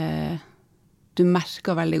du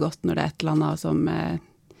merker veldig godt når det er et eller annet som et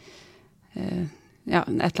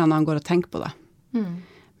eller annet han går og tenker på da.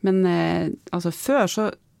 Men altså før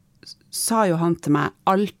så sa jo han til meg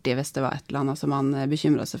alltid hvis det var et eller annet som han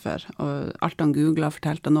bekymret seg for, og alt han googlet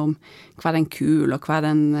fortalte han om hver en kul og hver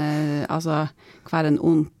en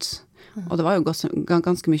ondt, og det var jo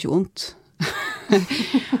ganske mye ondt.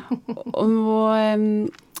 Og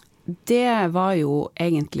det var jo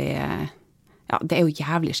egentlig, det er jo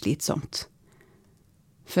jævlig slitsomt.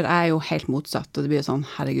 For jeg er jo helt motsatt, og det blir jo sånn,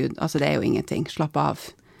 herregud, altså det er jo ingenting, slapp av.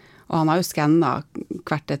 Og han har jo skannet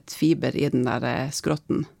hvert et fiber i den der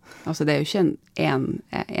skrotten. Altså det er jo ikke en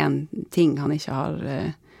ting han ikke har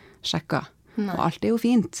sjekket. Og alt er jo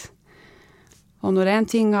fint. Og når en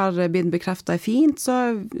ting har blitt bekreftet fint,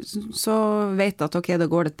 så vet jeg at ok, da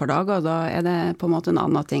går det et par dager, og da er det på en måte en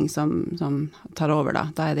annen ting som tar over da.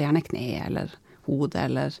 Da er det gjerne kne, eller hodet,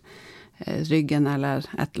 eller ryggen, eller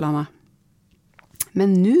et eller annet.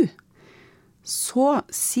 Men nå, så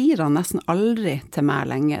sier han nesten aldri til meg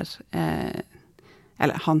lenger,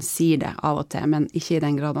 eller han sier det av og til, men ikke i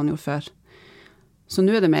den grad han gjorde før. Så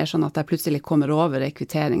nå er det mer sånn at jeg plutselig kommer over en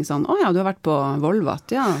kvittering sånn, ja, du har vært på Volvat,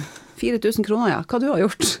 ja, 4000 kroner, ja, hva du har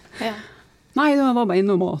gjort? Ja. Nei, det var bare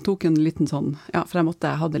innom og tok en liten sånn, ja, for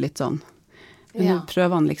jeg hadde litt sånn. Men nå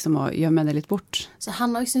prøver han liksom å gjemme det litt bort. Så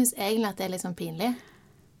han også synes egentlig at det er litt sånn pinlig?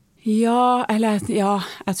 Ja, jeg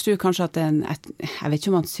tror kanskje at jeg vet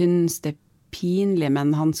ikke om han synes det er pinlig,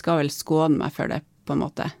 men han skal vel skåne meg for det, på en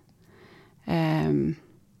måte.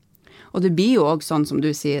 Og det blir jo også sånn som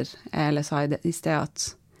du sier, eller sa i sted,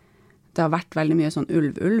 at det har vært veldig mye sånn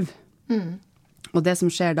ulv. Og det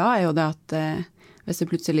som skjer da er jo det at hvis det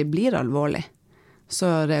plutselig blir alvorlig,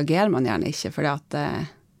 så reagerer man gjerne ikke, fordi at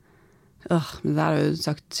men det har jeg jo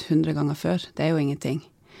sagt 100 ganger før, det er jo ingenting.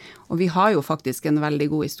 Og vi har jo faktisk en veldig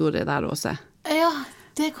god historie der også. Ja,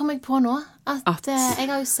 det kom jeg på nå. At jeg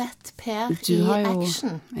har jo sett Per i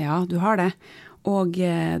action. Ja, du har det. Og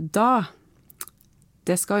da,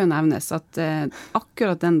 det skal jo nevnes at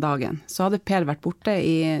akkurat den dagen, så hadde Per vært borte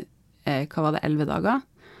i, 11 dager,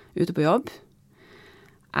 ute på jobb.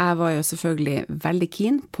 Jeg var jo selvfølgelig veldig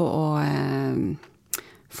keen på å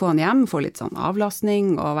få han hjem, få litt sånn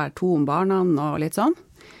avlastning, og være to om barna og litt sånn.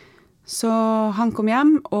 Så han kom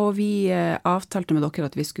hjem, og vi avtalte med dere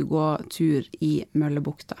at vi skulle gå tur i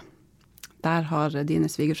Møllebukta. Der har dine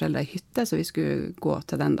svigerforeldre en hytte, så vi skulle gå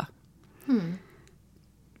til den da.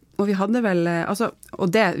 Og vi hadde vel, og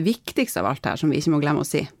det viktigste av alt her, som vi ikke må glemme å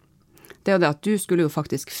si, det er jo det at du skulle jo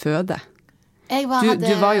faktisk føde.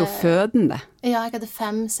 Du var jo fødende. Ja, jeg hadde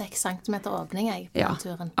 5-6 centimeter åpning på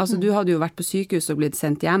turen. Altså du hadde jo vært på sykehus og blitt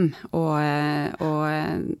sendt hjem, og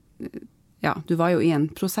ja, du var jo i en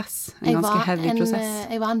prosess, en ganske heavy prosess.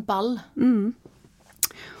 Jeg var en ball.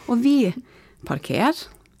 Og vi parkerer.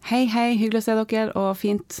 Hei, hyggelig å se dere, og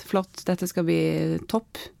fint, flott, dette skal bli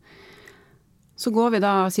topp. Så går vi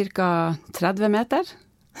da cirka 30 meter.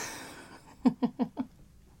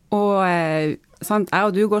 Og sant, jeg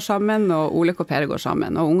og du går sammen, og Olek og Per går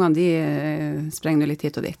sammen. Og ungene de sprenger litt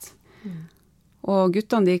hit og dit. Og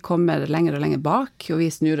guttene de kommer lenger og lenger bak, og vi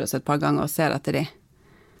snur oss et par ganger og ser etter de.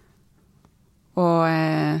 Og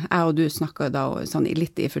jeg og du snakker da sånn,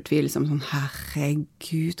 litt i fortvilelse om sånn,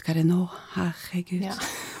 herregud, hva er det nå? Herregud. Ja.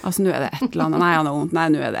 Altså, nå er det et eller annet. Nei, han har vondt. Nei,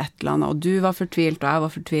 nå er det et eller annet. Og du var fortvilt, og jeg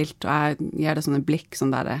var fortvilt, og jeg gir det sånne blikk,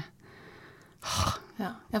 sånn der.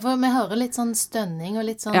 Ja, for vi hører litt sånn stønning og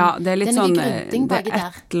litt sånn... Ja, det er litt sånn, grynting baki der. Det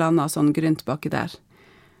er et eller annet sånn grynt baki der.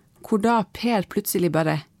 Hvor da Per plutselig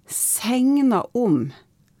bare segner om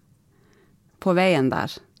på veien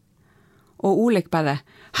der. Og Olek bare,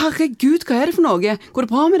 herregud, hva er det for noe? Går det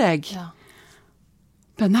bra med deg? Ja.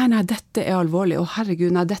 Men nei, dette er alvorlig. Å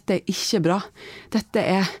herregud, nei, dette er ikke bra. Dette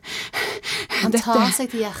er... Han tar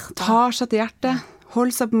seg til hjertet. Tar seg til hjertet,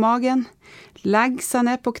 holder seg på magen, legger seg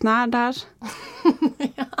ned på knær der.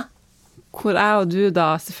 Ja. Hvor jeg og du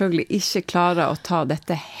da selvfølgelig ikke klarer å ta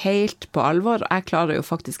dette helt på alvor. Jeg klarer jo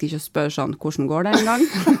faktisk ikke å spørre sånn, hvordan går det en gang?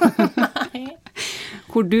 Nei.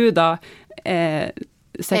 Hvor du da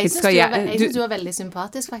sikkert skal... Jeg synes du var veldig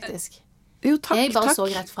sympatisk, faktisk. Jo, takk, jeg bare takk. Så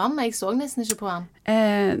rett frem, jeg så nesten ikke på han.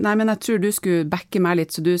 Nei, men jeg tror du skulle backe meg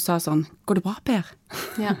litt, så du sa sånn, går det bra, Per?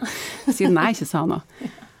 Ja. Siden jeg ikke sa noe.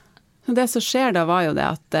 Så det som skjer da var jo det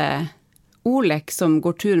at Olek, som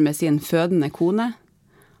går tur med sin fødende kone,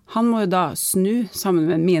 han må jo da snu sammen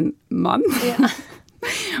med min mann,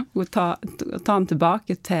 og ta han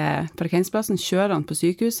tilbake til parkeringsplassen, kjøre han på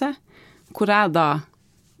sykehuset, hvor jeg da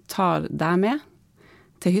tar deg med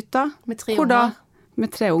til hytta. Med 3 unger.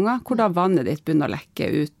 Med 3 unger, hvor da vannet ditt begynner å lekke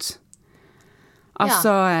ut.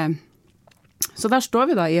 Altså, så der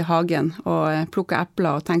står vi da i hagen og plukker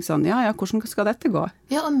epler og tenker sånn, ja, hvordan skal dette gå?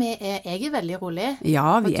 Ja, og jeg er veldig rolig.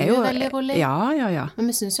 Ja, vi er jo... Og du er veldig rolig. Ja.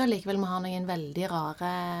 Men vi synes jo likevel vi har noen veldig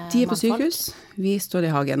rare De er på sykehus, vi står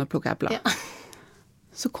i hagen og plukker epler. Ja.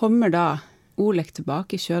 Så kommer da Olek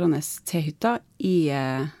tilbake kjørende til hytta i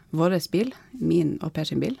våres bil, min og Per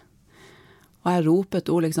sin bil. Og jeg ropet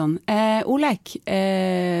til Olek sånn, Olek,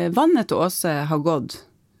 vannet til Åse har gått.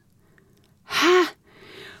 Hæ?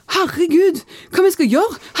 Herregud, hva vi skal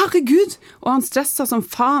gjøre? Herregud! Og han stresset som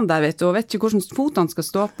faen der, vet du, og vet ikke hvordan fot han skal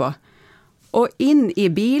stå på. Og inn i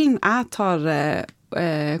bilen, jeg tar,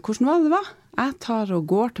 hvordan var det? Jeg tar og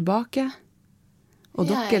går tilbake,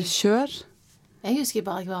 og dere kjører. Jeg husker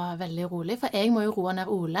bare jeg var veldig rolig, for jeg må jo roe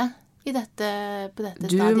ned Ole på dette stadiet.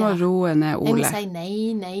 Du må roe ned Ole. Jeg må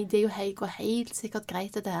si nei, det går helt sikkert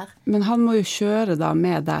greit dette her. Men han må jo kjøre da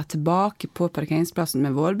med deg tilbake på parkeringsplassen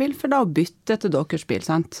med vår bil, for da å bytte til deres bil,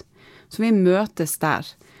 sant? Så vi møtes der.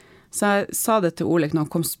 Så jeg sa det til Olek når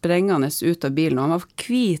han kom sprengende ut av bilen, og han var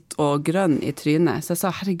hvit og grønn i trynet. Så jeg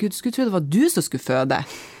sa, herregud, skulle tro det var du som skulle føde.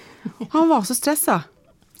 Han var så stresset.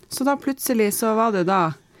 Så da plutselig så var det da,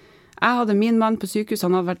 jeg hadde min mann på sykehus,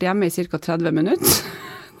 han hadde vært hjemme i cirka 30 minutter.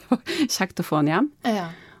 Kjekt å få han hjem. Ja.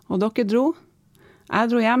 Og dere dro. Jeg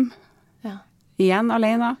dro hjem. Ja. Igjen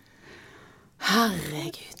alene.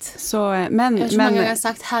 Herregud. Så, jeg vet ikke mange ganger jeg har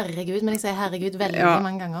sagt herregud, men jeg sier herregud veldig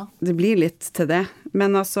mange ganger. Det blir litt til det.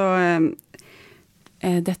 Men altså,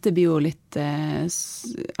 dette blir jo litt,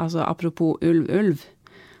 altså apropos ulv,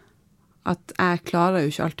 at jeg klarer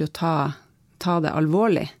jo ikke alltid å ta det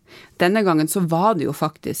alvorlig. Denne gangen så var det jo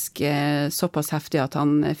faktisk såpass heftig at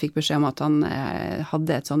han fikk beskjed om at han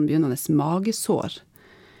hadde et sånn begynnende magesår.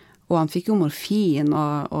 Og han fikk jo morfin,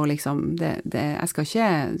 og liksom,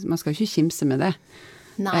 man skal ikke kimse med det.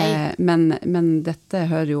 Nei. Men dette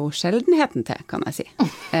hører jo sjeldenheten til, kan jeg si.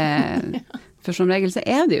 For som regel så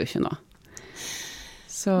er det jo ikke noe.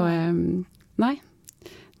 Så, nei,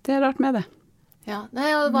 det er rart med det. Ja,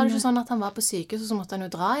 var det ikke sånn at han var på sykehus, og så måtte han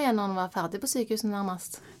jo dra igjen når han var ferdig på sykehuset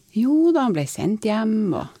nærmest? Jo, da han ble sendt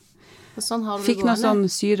hjem, og sånn har du fikk noen sånn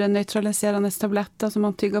syrenøytraliserende tabletter som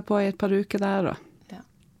han tygget på i et par uker der.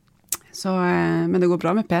 Så, men det går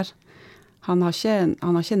bra med Per. Han har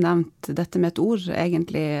ikke nevnt dette med et ord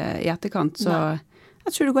egentlig i etterkant, så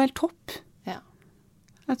jeg tror det går helt topp. Ja.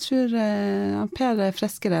 Jeg tror Per er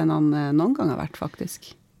friskere enn han noen gang har vært,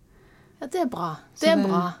 faktisk. Ja, det er bra. Det er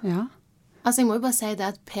bra. Ja. Altså, jeg må jo bare si det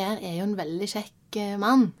at Per er jo en veldig kjekk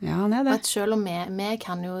mann. Ja, han er det. Og at selv om vi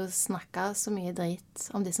kan jo snakke så mye drit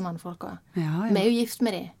om disse mannfolka. Ja. Vi er jo gift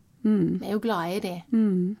med de. Vi er jo glade i de.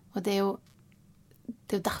 Og det er jo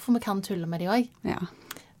derfor vi kan tulle med de også. Ja.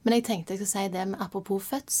 Men jeg tenkte jeg skulle si det med apropos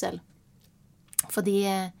fødsel. Fordi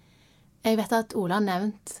jeg vet at Ola har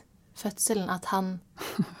nevnt fødselen, at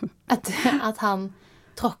han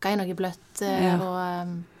tråkket i noe bløtt, og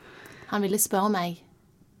han ville spørre meg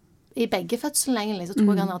I begge fødslene egentlig, så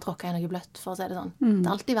tror jeg han har tråkket i noe bløtt, for å si det sånn. Det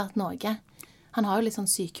har alltid vært noe. Han har jo litt sånn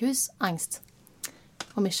sykehusangst.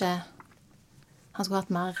 Om ikke han skulle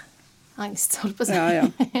hatt mer angst, holdt på å si. Ja,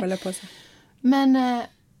 holdt på å si. Men,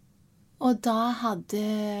 og da hadde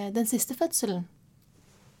den siste fødselen,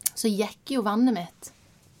 så gikk jo vannet mitt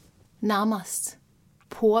nærmest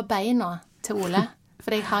på beina til Ole,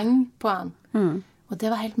 for jeg hang på han. Og det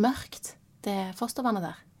var helt mørkt, det fostervannet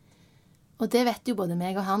der. Og det vet jo både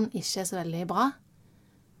meg og han ikke er så veldig bra.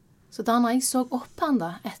 Så da når jeg så opp på han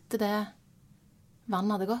da, etter det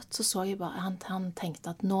vannet hadde gått, så så jeg bare, han tenkte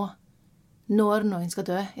at nå er det noen som skal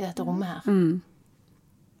dø i dette rommet her.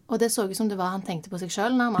 Og det så ut som det var han tenkte på seg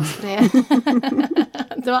selv nærmest, fordi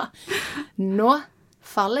det var, nå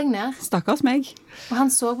faller jeg ned. Stakkars meg. Og han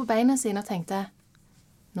så på beina sine og tenkte,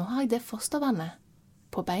 nå har jeg det fostervannet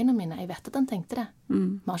på beina mine. Jeg vet at han tenkte det.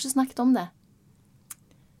 Vi har ikke snakket om det.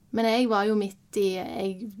 Men jeg var jo midt i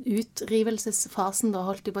utrivelsesfasen da,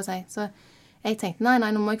 holdt jeg på å si. Så jeg tenkte,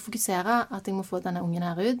 nei, nå må jeg fokusere at jeg må få denne ungen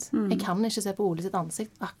her ut. Jeg kan ikke se på Ole sitt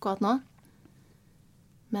ansikt akkurat nå.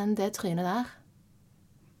 Men det trynet der,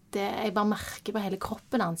 jeg bare merker på hele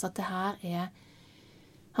kroppen hans at det her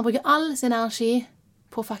han bruker all sin energi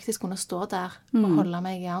på å faktisk kunne stå der og holde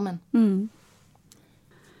meg i armen.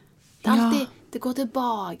 Det er alltid, det går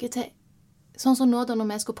tilbake til, sånn som nå da når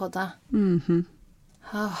vi skulle podde.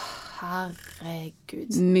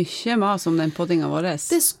 Herregud. Mye mas om den poddingen vår.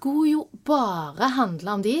 Det skulle jo bare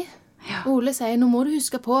handle om de. Ja. Ole sier, nå må du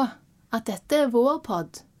huske på at dette er vår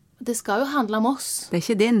podd. Det skal jo handle om oss. Det er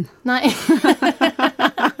ikke din. Nei.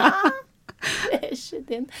 Det er ikke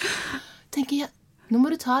din. Tenker jeg, nå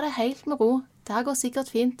må du ta det helt med ro. Det her går sikkert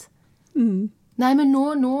fint. Nei, men nå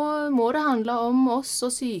må det handle om oss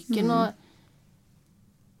og syken og...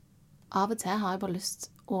 Av og til har jeg bare lyst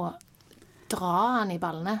å dra han i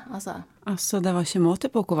ballene, altså. Altså, det var ikke måte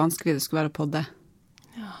på hvor vanskelig det skulle være å podde.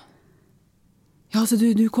 Ja, altså,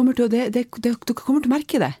 du kommer til å... Dere kommer til å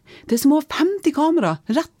merke det. Det er som å ha 50 kamera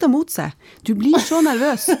rettet mot seg. Du blir så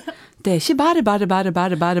nervøs. Det er ikke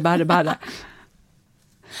bare.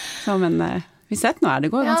 Så, men vi setter nå her.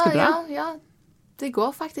 Det går ganske bra. Ja. Det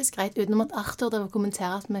går faktisk greit, utenom at Arthur det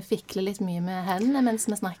kommenterer at vi fikler litt mye med hendene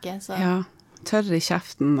mens vi snakker. Så. Ja, tørr i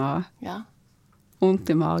kjeften og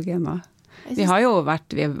ondt i magen. Og vi har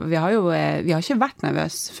ikke vært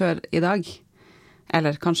nervøse før i dag.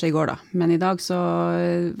 Eller kanskje i går da. Men i dag så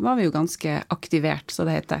var vi jo ganske aktivert, så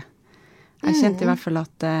det heter. Jeg kjente i hvert fall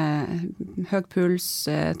at høy puls,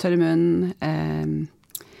 tørr i munnen,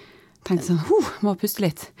 tenkte sånn, må puste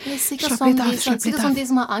litt. Det er sikkert sånn de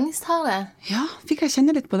som har angst har det. Ja, fikk jeg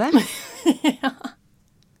kjenne litt på det. Ja.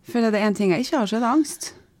 For er det en ting jeg ikke har, så er det angst.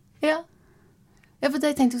 Ja, for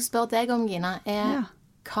det jeg tenkte å spørre deg om, Gina,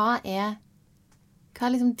 hva er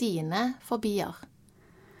liksom dine fobier?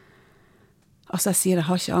 Altså, jeg sier jeg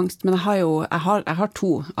har ikke angst, men jeg har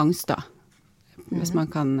 2 angster, hvis man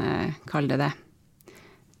kan kalle det det.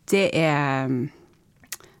 Det er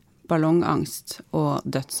ballongangst og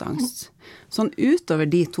dødsangst. Sånn utover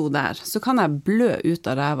de 2 der, så kan jeg blø ut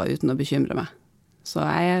av ræva uten å bekymre meg. Så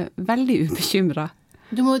jeg er veldig ubekymret.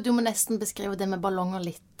 Du må nesten beskrive det med ballonger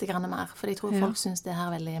litt mer, for jeg tror folk synes det her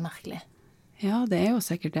er veldig merkelig. Ja, det er jo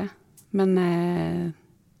sikkert det. Men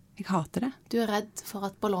jeg hater det. Du er redd for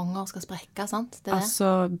at ballonger skal sprekke, sant? Det er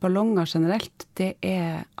altså, ballonger generelt, det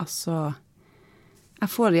er altså... Jeg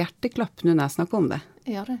får hjerteklapp nå når jeg snakker om det.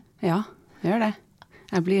 Gjør du? Ja, jeg gjør det.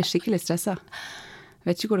 Jeg blir skikkelig stresset. Jeg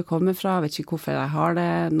vet ikke hvor det kommer fra, jeg vet ikke hvorfor jeg har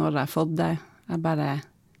det, når jeg har fått det. Jeg bare...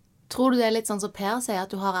 Tror du det er litt sånn som Per sier,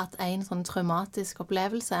 at du har hatt en sånn traumatisk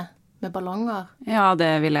opplevelse med ballonger? Ja,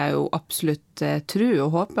 det vil jeg jo absolutt tro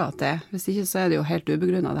og håpe at det er. Hvis ikke så er det jo helt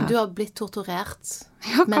ubegrunnet det her. Du har blitt torturert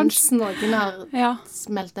mens noen har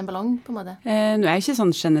smelt en ballong, på en måte? Nå er jeg ikke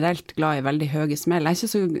sånn generelt glad i veldig høye smell. Jeg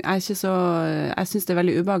synes det er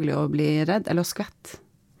veldig ubehagelig å bli redd eller å skvette.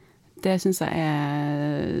 Det synes jeg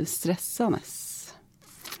er stressende.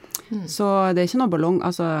 Så det er ikke noe ballong,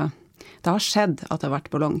 altså... Det har skjedd at det har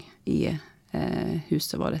vært ballong i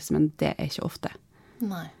huset vårt, men det er ikke ofte.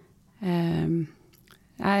 Nei. Jeg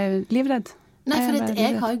er livredd. Nei, for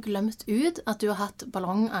jeg har jo glemt ut at du har hatt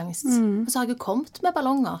ballongangst. Og så har jeg jo kommet med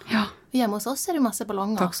ballonger. Ja. Hjemme hos oss er det jo masse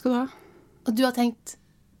ballonger. Takk skal du ha. Og du har tenkt,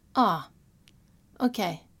 ok,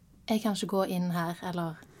 jeg kan ikke gå inn her,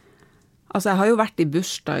 eller... Altså, jeg har jo vært i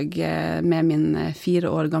bursdag med min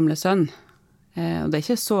 4 år gamle sønn. Og det er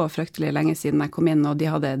ikke så fryktelig lenge siden jeg kom inn, og de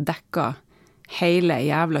hadde dekket hele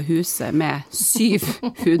jævla huset med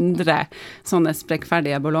 700 sånne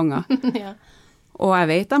sprekkferdige ballonger. Ja. Og jeg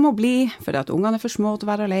vet jeg må bli, for at ungene er for små til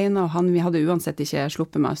å være alene, og vi hadde uansett ikke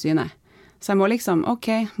sluppet meg av syne. Så jeg må liksom,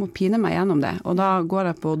 må pine meg gjennom det. Og da går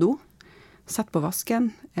jeg på do, setter på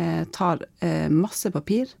vasken, tar masse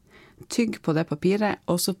papir, tygg på det papiret,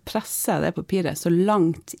 og så presser jeg det papiret så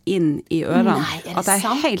langt inn i ørene at jeg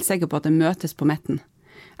er helt sikker på at det møtes på midten.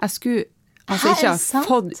 Jeg skulle altså ikke ha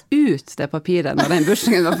fått ut det papiret når den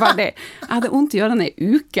bursdagen var ferdig. Jeg hadde vondt i ørene i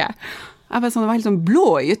uke. Jeg var helt sånn blå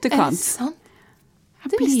i ytterkant. Er det sant?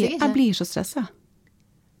 Jeg blir så stresset.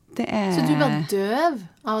 Så du blir døv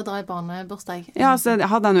av å dra i barnebursdag? Ja, så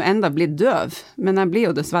hadde jeg nå enda blitt døv, men jeg blir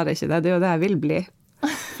jo dessverre ikke det. Det er jo det jeg vil bli.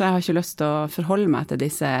 For jeg har ikke lyst til å forholde meg til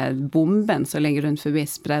disse bombene som ligger rundt forbi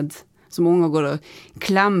spredd, som unger går og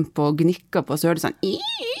klemmer på og gnikker på, så hører det sånn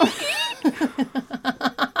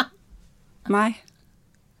Nei.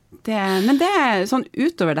 Men det er sånn,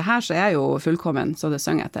 utover det her så er jeg jo fullkommen, så det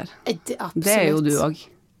synger etter. Det er jo du også.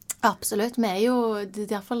 Absolutt. Vi er jo, det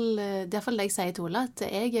er derfor jeg sier til Ola at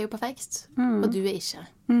jeg er jo perfekt, og du er ikke.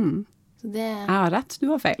 Så det... Jeg har rett, du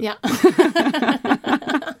har feil. Ja.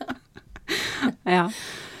 Ja.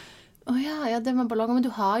 Ja, det med ballonger. Men du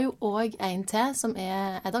har jo også en til som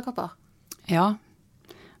er edderkopper. Ja,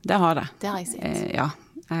 det har jeg. Det har jeg sett. Ja,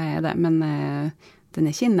 jeg er det. Men den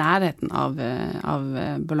er ikke i nærheten av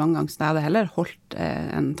ballongangst. Jeg hadde heller holdt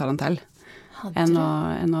en tarantell enn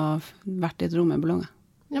å vært i et rom med ballonger.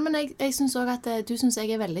 Ja, men jeg synes også at du synes jeg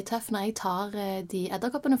er veldig tøff når jeg tar de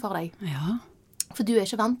edderkoppene for deg. Ja. For du er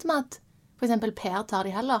ikke vant med at for eksempel Per tar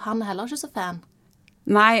de heller. Han er heller ikke så fan.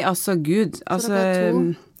 Nei, altså Gud. Altså,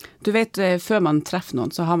 du vet, før man treffer noen,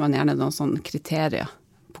 så har man gjerne noen sånne kriterier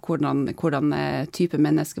på hvordan type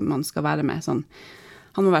menneske man skal være med. Sånn,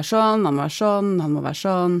 han må være sånn, han må være sånn, han må være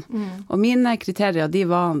sånn. Og mine kriterier,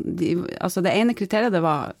 altså det ene kriteriet, det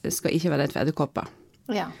var, skal ikke være redd for edderkopper.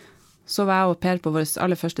 Ja. Så var jeg og Per på vår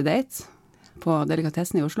aller første date på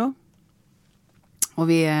Delikatessen i Oslo. Og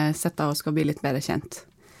vi sitter og skal bli litt bedre kjent.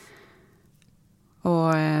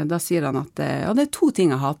 Og da sier han at det er 2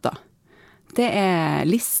 ting jeg hater. Det er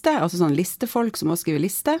liste, altså sånn listefolk som også skriver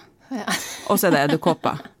liste. Ja. Og så er det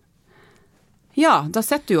edderkopper. Ja, da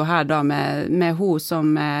sitter du jo her da med hun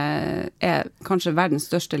som er kanskje verdens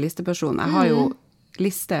største listeperson. Jeg har jo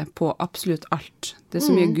liste på absolutt alt. Det er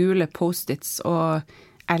så mye gule post-its, og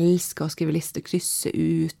elsker å skrive liste, krysse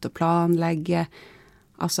ut og planlegge.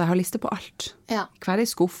 Altså, jeg har liste på alt. Ja. Hver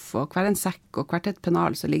en skuff, og hver en sekk, og hvert et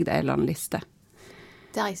pennal, så ligger det en eller annen liste.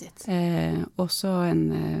 Det har jeg sett. Og så en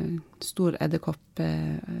stor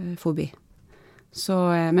edderkoppfobi.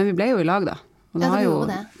 Men vi ble jo i lag da. Og det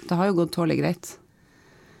har jo gått tålig greit.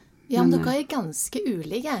 Ja, men dere er ganske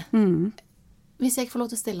ulike. Hvis jeg får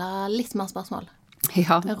lov til å stille litt mer spørsmål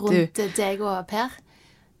rundt deg og Per.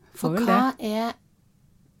 For hva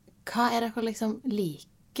er dere liksom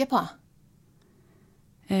like på?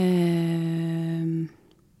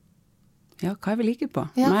 Ja, hva er vi like på?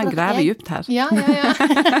 Nå må jeg grave dypt her. Ja.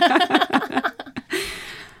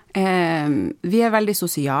 Vi er veldig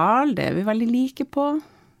sosiale, det er vi veldig like på,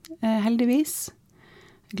 heldigvis.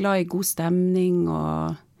 Glad i god stemning,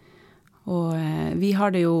 og vi har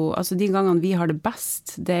det jo, altså de gangene vi har det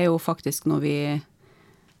best, det er jo faktisk når vi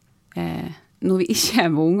ikke er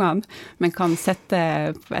med ungene, men kan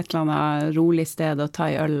sitte på et eller annet rolig sted og ta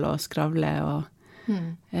i øl og skravle og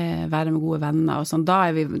være med gode venner og sånn. Da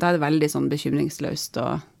er det veldig sånn bekymringsløst,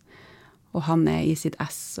 og han er i sitt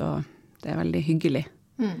ess, og det er veldig hyggelig.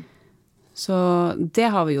 Så det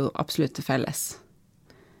har vi jo absolutt til felles.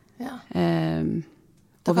 Ja.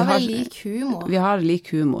 Dere har lik humor. Vi har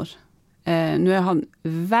lik humor. Nå er han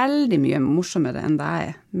veldig mye morsommere enn det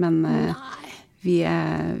jeg er, men vi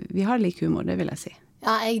har lik humor, det vil jeg si.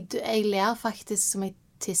 Ja, jeg ler faktisk som jeg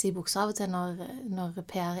tisser i buksa av og til når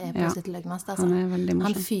Per er på sitt løgnast. Altså. Han er veldig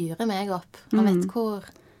morsom. Han fyrer meg opp. Han vet hvor...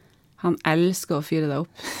 Han elsker å fyre deg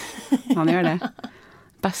opp. Han gjør det.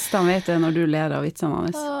 Beste han vet når du ler av vitsene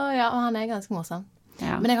hans. Ja, og han er ganske morsom.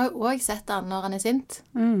 Ja. Men jeg har jo også sett han når han er sint.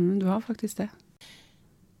 Du har faktisk det.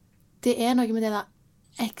 Det er noe med det der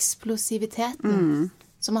eksplosiviteten,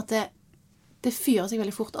 som at det fyrer seg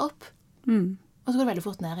veldig fort opp, og så går det veldig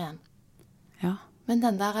fort ned igjen. Ja. Men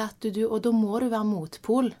den der at og da må du være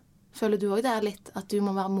motpol. Føler du også det er litt at du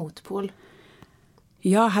må være motpol?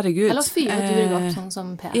 Ja, herregud. Eller fyrer du deg opp sånn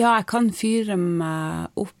som Per? Ja, jeg kan fyre meg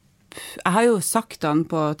opp. Jeg har jo sagt han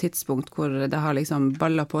på et tidspunkt hvor det har liksom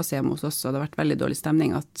ballet på seg hjemme hos oss, og det har vært veldig dårlig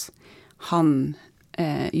stemning, at han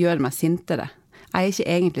gjør meg sintere. Jeg er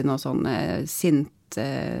ikke egentlig noe sånn sint,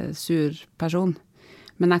 sur person,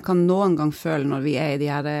 men jeg kan noen gang føle når vi er i de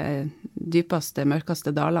her dypeste,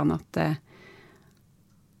 mørkeste dalene,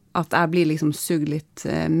 at jeg blir liksom sugd litt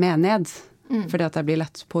med ned, fordi at jeg blir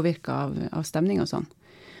lett påvirket av stemning og sånn.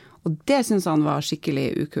 Og det synes han var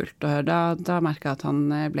skikkelig ukult å høre. Da merket jeg at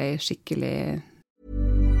han ble skikkelig...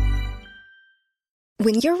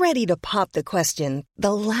 When you're ready to pop the question,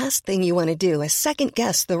 the last thing you want to do is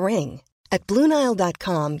second-guess the ring. At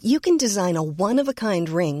BlueNile.com, you can design a one-of-a-kind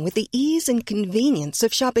ring with the ease and convenience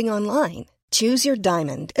of shopping online. Choose your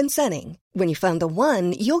diamond and setting. When you find the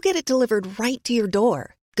one, you'll get it delivered right to your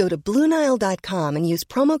door. Go to BlueNile.com and use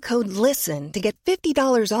promo code LISTEN to get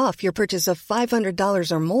 $50 off your purchase of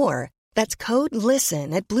 $500 or more. That's code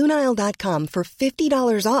LISTEN at BlueNile.com for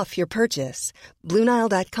 $50 off your purchase.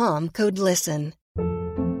 BlueNile.com, code LISTEN.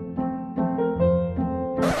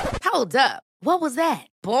 Hold up. What was that?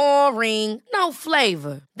 Boring. No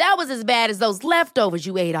flavor. That was as bad as those leftovers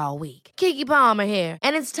you ate all week. Keke Palmer here,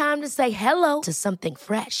 and it's time to say hello to something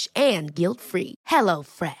fresh and guilt-free. Hello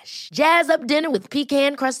Fresh. Jazz up dinner with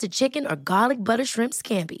pecan-crusted chicken or garlic butter shrimp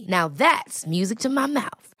scampi. Now that's music to my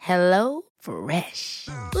mouth. Hello Fresh.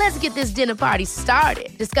 Let's get this dinner party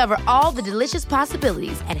started. Discover all the delicious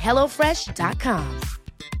possibilities at hellofresh.com.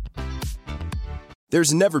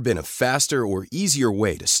 There's never been a faster or easier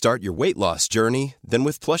way to start your weight loss journey than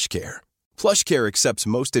with PlushCare. PlushCare accepts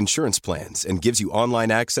most insurance plans and gives you online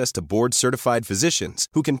access to board-certified physicians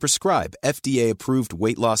who can prescribe FDA-approved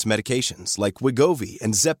weight loss medications like Wegovy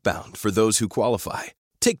and Zepbound for those who qualify.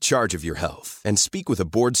 Take charge of your health and speak with a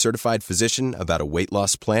board-certified physician about a weight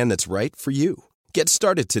loss plan that's right for you. Get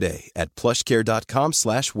started today at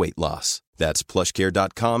plushcare.com/weightloss. That's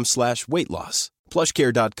plushcare.com/weightloss.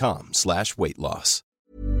 plushcare.com/weightloss.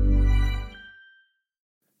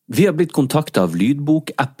 Vi har blitt kontaktet av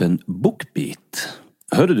lydbokappen BookBeat.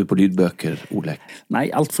 Hører du på lydbøker, Ole?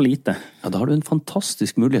 Nei, alt for lite. Ja, da har du en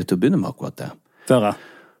fantastisk mulighet til å begynne med akkurat det. Føre.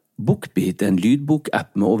 BookBeat er en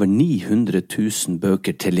lydbokapp med over 900 000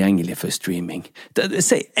 bøker tilgjengelig for streaming.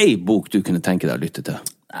 Si en bok du kunne tenke deg å lytte til.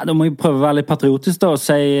 Ja, da må jeg prøve å være litt patriotisk da, og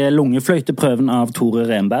si Lungefløyteprøven av Tore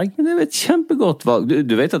Renberg. Det er et kjempegodt valg.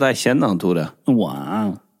 Du vet at jeg kjenner han, Tore?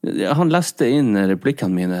 Wow. Han leste inn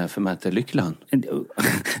replikkene mine for meg til Lykkeland.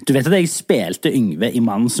 Du vet at jeg spilte Yngve i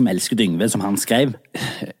Mannen som elsket Yngve, som han skrev?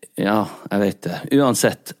 Ja, jeg vet det.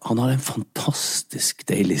 Uansett, han har en fantastisk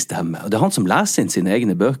deilig stemme. Og det er han som leser inn sine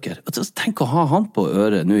egne bøker. Tenk å ha han på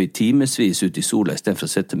øret nå i timesvis ute i sola, i stedet for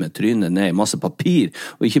å sitte med trynet ned i masse papir,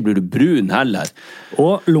 og ikke blir du brun heller.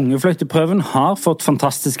 Og Lungefløyteprøven har fått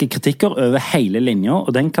fantastiske kritikker over hele linja, og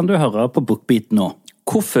den kan du høre på BookBeat nå.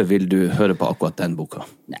 Hvorfor vil du høre på akkurat den boka?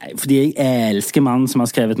 Nei, fordi jeg elsker mannen som har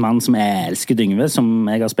skrevet Mannen som elsker Yngve, som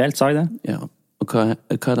jeg har spilt, sa jeg det? Ja, og hva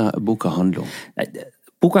er det boka handler om? Nei,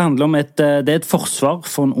 boka handler om det er et forsvar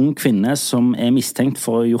for en ung kvinne som er mistenkt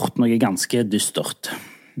for å ha gjort noe ganske dystert.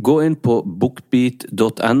 Gå inn på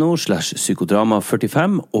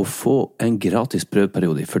bookbeat.no/psykodrama45 og få en gratis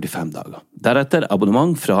prøveperiode i 45 dager. Deretter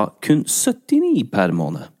abonnement fra kun 79 per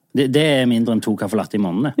måned. Det er mindre enn 2 kaffe latte i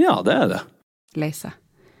måneden? Ja, det er det. Lei seg.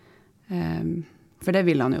 For det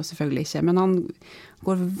vil han jo selvfølgelig ikke. Men han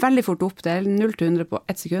går veldig fort opp. Det er 0 til 100 på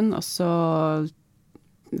 1 sekund, og så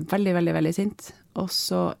veldig, veldig, veldig sint. Og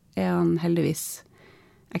så er han heldigvis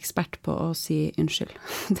ekspert på å si unnskyld.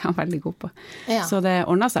 Det er han veldig god på. Ja. Så det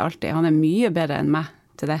ordner seg alltid. Han er mye bedre enn meg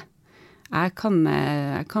til det. Jeg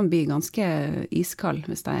kan bli ganske iskald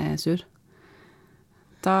hvis jeg er sur.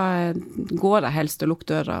 Da går jeg helst og lukker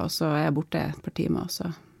døra, og så er jeg borte et par timer, og så...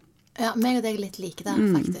 Ja, meg og deg litt like der,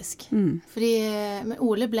 faktisk. Fordi, men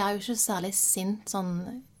Ole blir jo ikke særlig sint,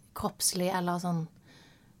 sånn kroppslig, eller sånn.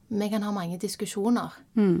 Vi kan ha mange diskusjoner.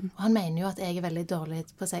 Og han mener jo at jeg er veldig dårlig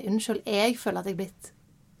på å si unnskyld. Jeg føler at jeg er blitt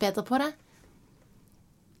bedre på det.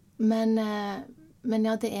 Men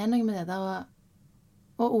ja, det er noe med det der.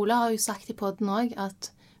 Og Ole har jo sagt i podden også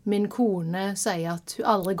at min kone sier at hun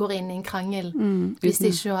aldri går inn i en krangel hvis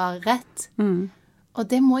ikke hun har rett. Og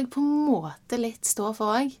det må jeg på en måte litt stå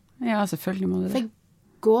for også. Ja, selvfølgelig må du det. For jeg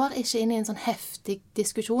går ikke inn i en sånn heftig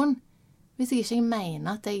diskusjon hvis jeg ikke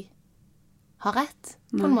mener at jeg har rett,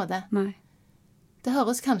 på en måte. Nei. Det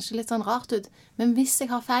høres kanskje litt sånn rart ut, men hvis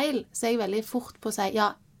jeg har feil, så er jeg veldig fort på å si,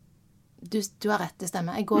 ja, du har rett, det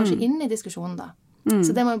stemmer. Jeg går ikke inn i diskusjonen da.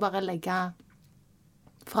 Så det må jeg bare legge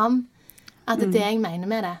fram, at det er det jeg mener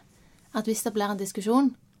med det. At hvis det blir en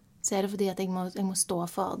diskusjon, så er det fordi at jeg må stå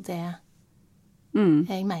for det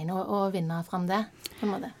jeg mener, å vinne fram det, på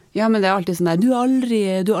en måte. Ja, men det er alltid sånn der, du er aldri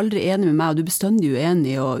enig med meg, og du er bestandig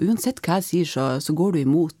uenig, og uansett hva jeg sier, så går du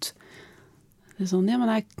imot. Det er sånn, ja,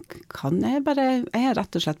 men jeg er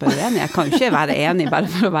rett og slett bare uenig. Jeg kan jo ikke være enig bare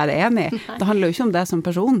for å være enig. Det handler jo ikke om det som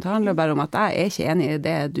person, det handler bare om at jeg er ikke enig i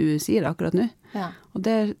det du sier akkurat nå. Ja. Og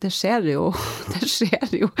det skjer jo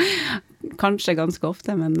kanskje ganske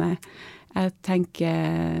ofte, men jeg tenker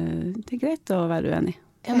det er greit å være uenig.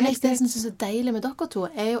 Ja, men det som synes er deilig med dere to,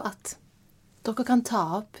 er jo at dere kan ta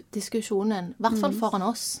opp diskusjonen, I hvert fall foran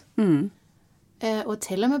oss. Og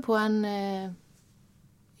til og med på en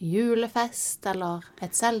julefest eller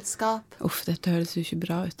et selskap. Uff, dette høres jo ikke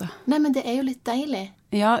bra ut da. Nei, men det er jo litt deilig.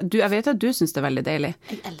 Ja, jeg vet at du synes det er veldig deilig.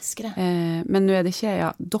 Jeg elsker det. Men nå er det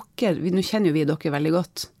ikke, nå kjenner jo vi dere veldig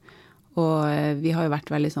godt. Og vi har jo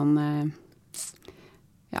vært veldig sånn,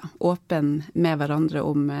 åpen med hverandre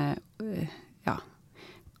om,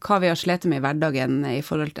 hva vi har slet med I hverdagen I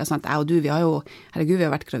forhold til, jeg og du, vi har jo, herregud, vi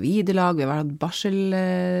har vært gravid I lag, vi har hatt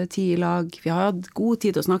barseltid I lag, vi har hatt god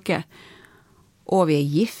tid til å snakke, og vi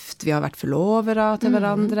gift, vi har vært forlovere til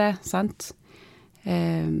hverandre, sant?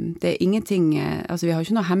 Det ingenting, altså vi har jo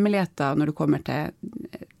ikke noen hemmeligheter når det kommer til,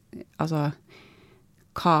 altså,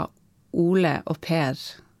 hva Ole og Per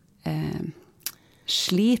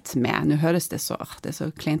sliter med, nå høres det så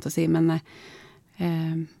kleint å si, men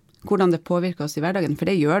hvordan det påvirker oss I hverdagen, for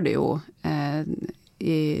det gjør det jo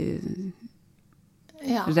I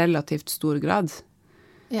relativt stor grad.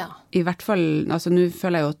 Ja. I hvert fall, altså nå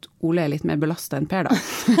føler jeg jo at Ole litt mer belastet enn Per da,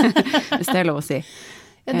 hvis det lov å si.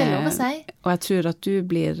 Ja, det lov å si. Og jeg tror at du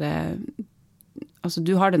blir, altså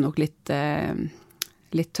du har det nok litt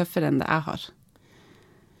tøffere enn det jeg har.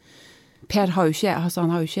 Per har jo ikke, altså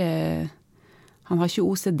han har ikke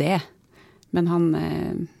OCD, men han...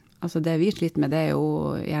 Altså det vi sliter med, det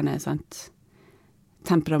jo gjerne sant,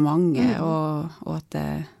 temperamentet, og at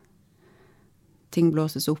ting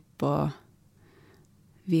blåses opp, og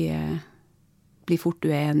vi blir fort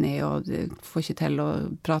uenige, og får ikke til å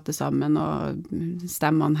prate sammen, og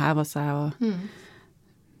stemmene hever seg. Og,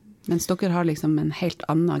 mens dere har liksom en helt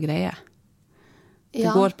annen greie. Det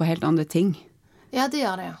går på helt andre ting. Ja, det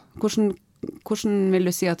gjør det, ja. Hvordan vil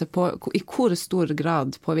du si at I hvor stor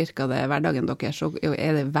grad påvirker det hverdagen deres?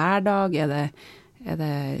 Er det hver dag? Er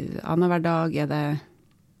det annen hver dag?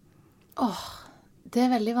 Det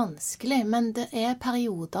veldig vanskelig, men det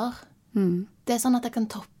perioder. Det sånn at det kan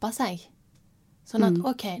toppe seg. Sånn at,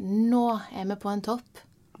 ok, nå vi på en topp.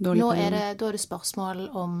 Da det spørsmål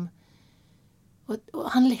om... Og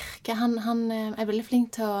han Lirke, han veldig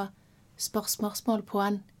flink til å spørre spørsmål på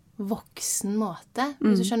en voksen måte.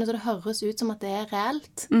 Hvis du skjønner, så det høres ut som at det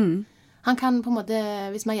reelt. Han kan på en måte,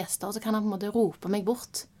 hvis vi har gjester, så kan han på en måte rope meg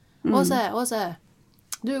bort. Åse,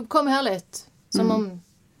 du, kom her litt. Som om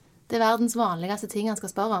det verdens vanligste ting han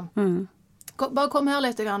skal spørre om. Bare kom her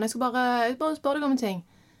litt, jeg skal bare spørre deg om en ting.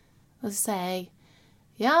 Og så sier jeg,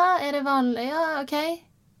 ja, det vanlig? Ja, ok.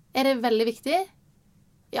 Det veldig viktig?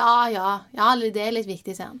 Ja, det litt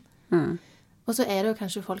viktig, sier han. Og så det jo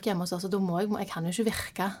kanskje folk hjemme hos oss, og da jeg kan jo ikke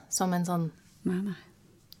virke som en sånn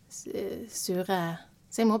sure...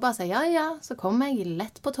 Så jeg må bare si ja, så kommer jeg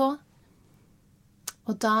lett på tå.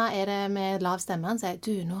 Og da det med lav stemme, han sier,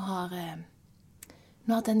 du, nå har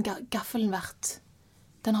den gaffelen vært...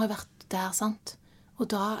 Den har jo vært der, sant? Og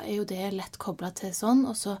da jo det lett koblet til sånn,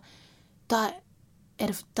 og så... Da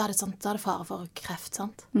det fare for kreft,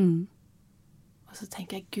 sant? Og så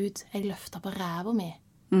tenker jeg, Gud, jeg løfter på ræva mi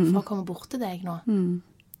for å komme bort til deg nå.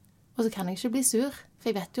 Og så kan jeg ikke bli sur, for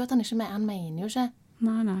jeg vet jo at han mener jo ikke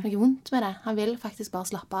noe vondt med det. Han vil faktisk bare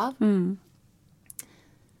slappe av.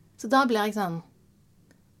 Så da blir jeg sånn,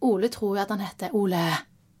 Ole tror jo at han heter Ole.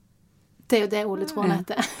 Det jo det Ole tror han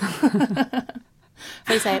heter.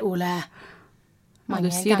 For jeg sier Ole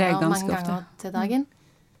mange ganger til dagen.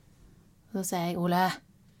 Og så sier jeg, Ole,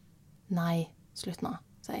 nei, slutt nå,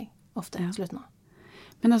 sier jeg ofte, slutt nå.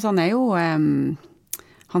 Men altså, han jo...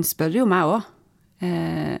 Han spør jo meg også.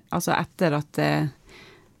 Altså etter at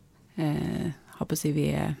vi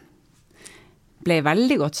ble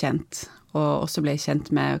veldig godt kjent, og også ble kjent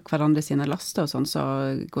med hverandre sine laster og sånn, så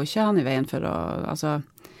går ikke han I veien for å... Altså,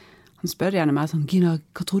 han spør gjerne meg sånn, Gina,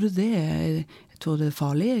 hva tror du det Jeg tror det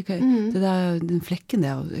farlig? Det der, den flekken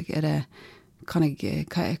der, hva det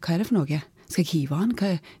for noe? Skal jeg hive han?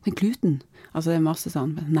 Den kluten? Altså, det masse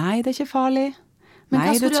sånn. Nei, det ikke farlig. Men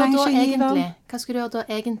hva skulle du gjøre da egentlig? Hva skulle du gjøre da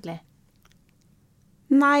egentlig?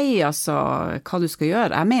 Nei, altså, hva du skal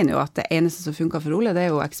gjøre? Jeg mener jo at det eneste som funker for Ole, det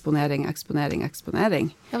jo eksponering.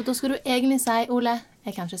 Ja, men da skal du egentlig si, Ole,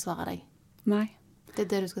 jeg kan ikke svare deg. Nei. Det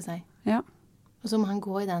det du skal si. Ja. Og så må han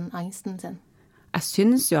gå I den angsten sin. Jeg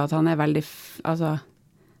synes jo at han veldig, altså,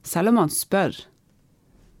 selv om han spør,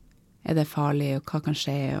 det farlig, og hva kan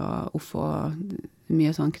skje, og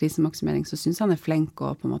mye sånn krisemaksimering, så synes han flink,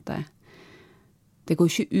 og på en måte... Det går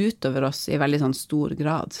ikke utover oss I veldig sånn stor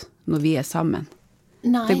grad når vi sammen.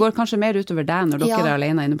 Nei. Det går kanskje mer utover deg når dere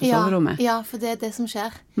alene inne på soverommet. Ja, for det det som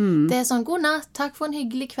skjer. Det sånn, god natt, takk for en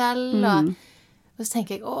hyggelig kveld. Og så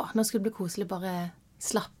tenker jeg, nå skulle det bli koselig bare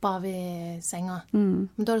slappe av I senga.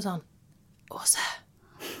 Men da det sånn, Åse,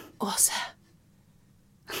 Åse,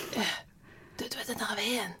 du vet den der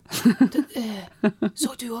veien.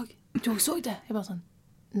 Så du også? Du også så det? Jeg bare sånn,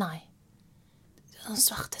 nei. Det er sånn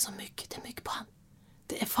svart, det er sånn mygg. Det er mygg på han.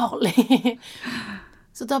 Det er farlig.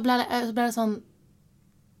 Så da ble det sånn,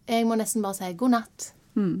 jeg må nesten bare si god natt.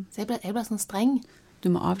 Så jeg ble sånn streng. Du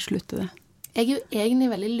må avslutte det. Jeg er jo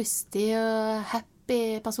egentlig veldig lystig og happy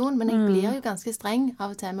person, men jeg blir jo ganske streng av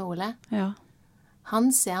og til med Ole. Ja. Han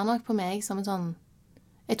ser nok på meg som en sånn,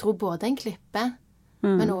 jeg tror både en klippe,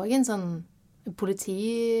 men også en sånn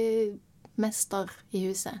politimester i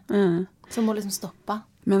huset, som må liksom stoppe.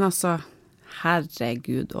 Men altså,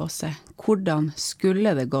 herregud, Åse, hvordan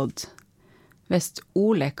skulle det gått hvis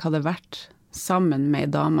Olek hadde vært sammen med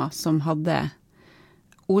en dame som hadde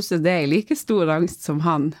OCD i like stor angst som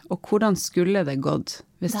han, og hvordan skulle det gått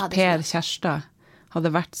hvis Per Kjærstad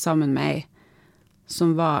hadde vært sammen med ei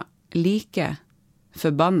som var like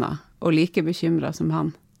forbanna og like bekymret som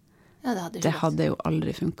han? Ja, det hadde jo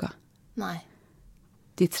aldri funket. Nei.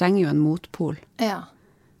 De trenger jo en motpol. Ja.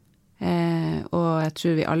 Og jeg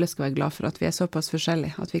tror vi alle skal være glad for at vi er såpass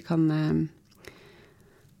forskjellige, at vi kan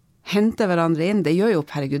hente hverandre inn. Det gjør jo,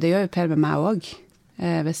 herregud, det gjør jo Per med meg også.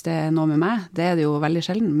 Hvis det er noe med meg, det er det jo veldig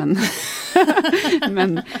sjelden, men,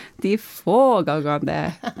 men de få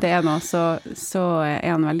gangene det er noe, så er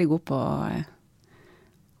han veldig god på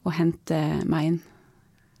å hente meg inn.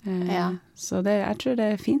 Så jeg tror det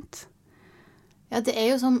er fint. Ja, det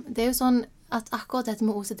er jo sånn at akkurat dette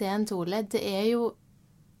med OCD-en til Ole, det er jo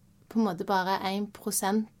på en måte bare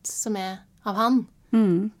 1% som er av han.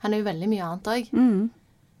 Han er jo veldig mye annet også.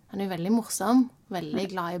 Han er jo veldig morsom, veldig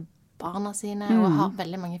glad i barna sine, og har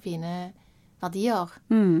veldig mange fine verdier.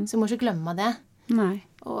 Så jeg må ikke glemme det. Nei.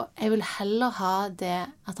 Og jeg vil heller ha det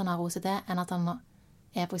at han har OCD, enn at han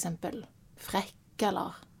er for eksempel frekk,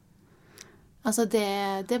 eller... Altså, det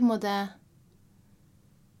er på en måte...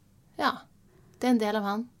 Ja, det er en del av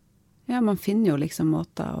han. Ja, man finner jo liksom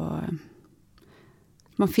måter å...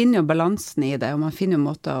 Man finner jo balansen i det, og man finner jo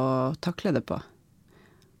måter å takle det på.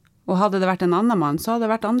 Og hadde det vært en annen mann, så hadde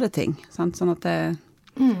det vært andre ting. Sant? Sånn at det...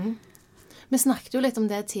 Vi snakket jo litt om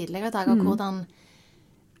det tidligere i dag, og hvordan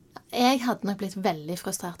jeg hadde nok blitt veldig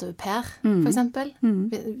frustrert over Per, for eksempel.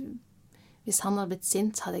 Hvis han hadde blitt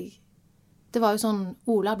sint, så hadde jeg... Det var jo sånn,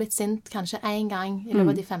 Ola har blitt sint kanskje en gang i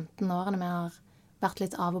løpet av de 15 årene vi har vært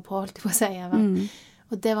litt av og på, holdt jeg på å si.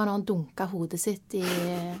 Og det var når han dunket hodet sitt i...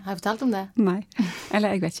 Har jeg fortalt om det? Nei,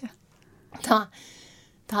 eller jeg vet ikke. Da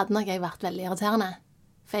hadde nok jeg vært veldig irriterende.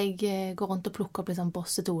 For jeg går rundt og plukker opp liksom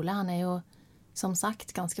bosset til Ole. Han er jo, som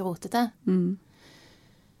sagt, ganske rotete.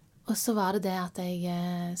 Og så var det at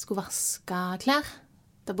jeg skulle vaske klær.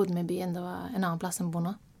 Da bodde vi i byen. Det var en annen plass enn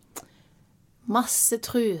Bonde. Masse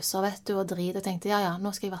truser, vet du, og drit. Jeg tenkte, ja, nå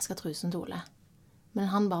skal jeg vaske trusen til Ole. Men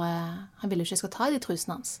han ville ikke jeg skulle ta i de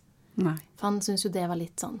trusene hans. Nei. For han syntes jo det var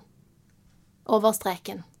litt sånn over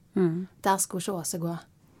streken. Der skulle ikke Åse gå.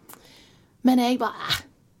 Men jeg bare,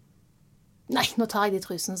 nei, nå tar jeg de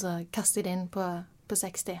trusene, så kaster jeg det inn på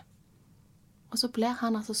 60. Og så blir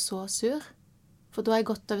han altså så sur, for da har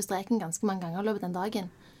jeg gått over streken ganske mange ganger i løpet den dagen,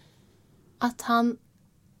 at han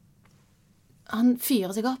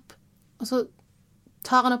fyrer seg opp, og så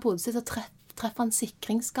tar han opp hodet sitt og treffer han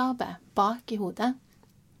sikringsskapet bak i hodet.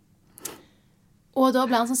 Og da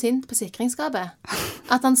blir han så sint på sikringsskapet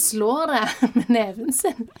at han slår det med neven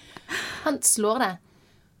sin. Han slår det.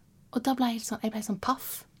 Og da ble jeg ble sånn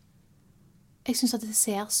paff. Jeg synes at det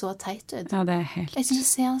ser så teit ut. Ja, det er helt... Jeg synes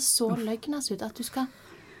det ser så løgnas ut at du skal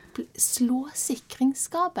slå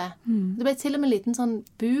sikringsskapet. Det ble til og med en liten sånn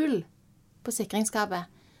bul på sikringsskapet.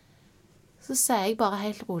 Så sier jeg bare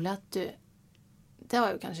helt rolig at det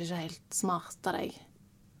var jo kanskje ikke helt smart av deg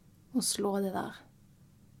å slå det der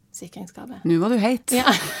sikringsskapet. Nå var du heit.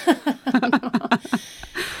 Ja.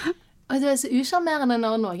 Og det er så uskjermerende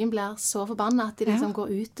når noen blir så forbannet at de liksom går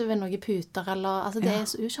ut over noen puter, eller, altså det er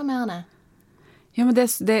så uskjermerende. Ja, men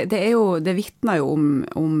det er jo, det vittner jo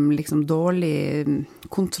om liksom dårlig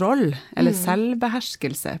kontroll, eller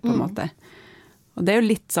selvbeherskelse, på en måte. Og det er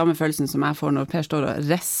jo litt samme følelsen som jeg får når Per står og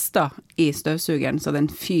rester i støvsugeren, så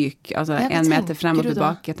den fyk, altså 1 meter frem og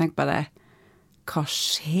tilbake. Jeg tenker bare, hva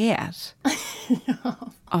skjer?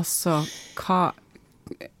 Altså,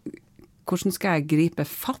 hvordan skal jeg gripe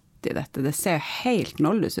fatt i dette? Det ser helt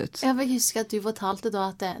nåløs ut. Ja, jeg husker at du fortalte da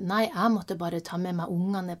at nei, jeg måtte bare ta med meg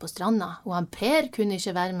ungene på stranda, og han Per kunne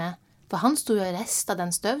ikke være med, for han stod jo i rest av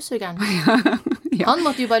den støvsugeren. Ja. Han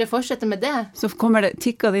måtte jo bare fortsette med det. Så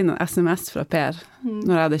tikket det inn en SMS fra Per,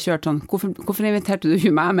 når jeg hadde kjørt sånn, hvorfor inviterte du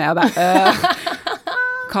ikke meg med? Jeg bare,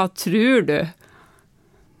 hva tror du?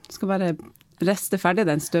 Du skal bare reste ferdig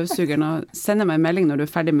den støvsugeren, og sende meg en melding når du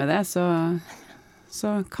er ferdig med det, så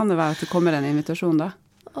så kan det være at det kommer en invitasjon da.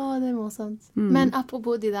 Det er morsomt. Men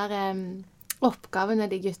apropos de der oppgavene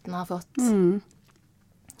de guttene har fått.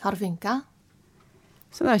 Har det funket?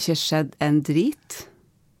 Så det har ikke skjedd en drit.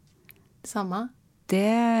 Samme?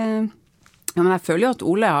 Ja, men jeg føler jo at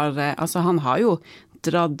Ole har, altså han har jo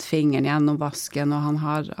dratt fingeren gjennom vasken, og han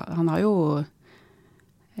har jo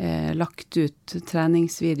lagt ut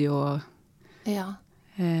treningsvideo og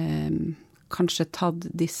kanskje tatt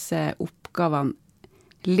disse oppgavene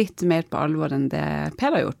litt mer på alvor enn det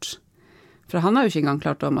Per har gjort. For han har jo ikke engang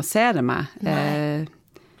klart å massere meg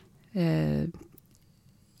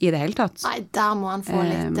i det hele tatt. Nei, der må han få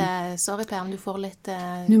litt sorry Per, men du får litt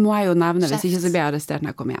nå må jeg jo nevne, hvis ikke så blir jeg arrestert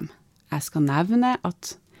når jeg kommer hjem. Jeg skal nevne at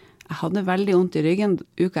jeg hadde veldig vondt i ryggen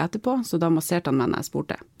uka etterpå, så da masserte han meg når jeg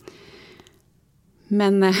spurte.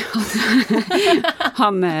 Men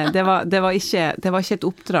det var ikke et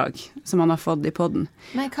oppdrag som han har fått i podden.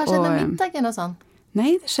 Men hva skjedde med middagen og sånn?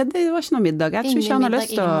 Nei, det var ikke noe middag. Jeg tror ikke han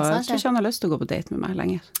har lyst til å gå på date med meg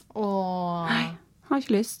lenger. Nei, han har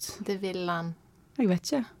ikke lyst. Det vil han. Jeg vet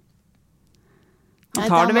ikke. Han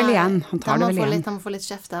tar det vel igjen. Han må få litt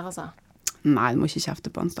kjeft der, altså. Nei, du må ikke kjefte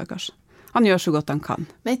på han, stakkars. Han gjør så godt han kan.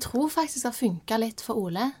 Men jeg tror faktisk det har funket litt for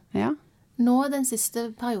Ole. Ja. Nå, den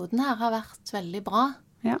siste perioden her, har vært veldig bra.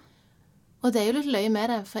 Ja. Og det er jo litt løye med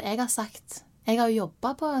det, for jeg har jo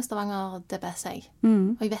jobbet på Stavanger DBS,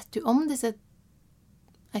 og jeg vet jo om disse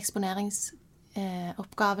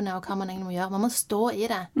eksponeringsoppgavene og hva man egentlig må gjøre. Man må stå i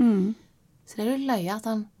det. Så det er jo løye at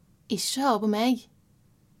han ikke hører på meg.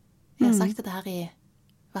 Jeg har sagt dette her i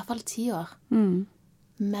hvert fall 10 år.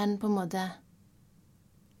 Men på en måte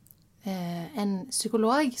en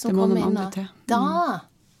psykolog som kommer inn og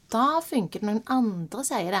da funker det. Noen andre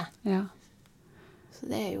sier det. Ja. Så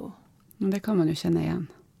det er jo... Men det kan man jo kjenne igjen.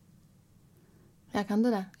 Ja, kan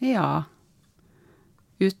du det? Ja.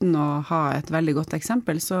 Uten å ha et veldig godt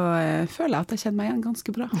eksempel, så føler jeg at jeg kjenner meg igjen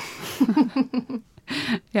ganske bra.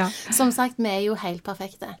 Ja. Som sagt, vi er jo helt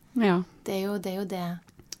perfekte. Ja. Det er jo det.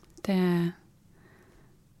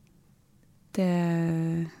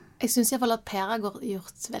 Jeg synes i hvert fall at Per har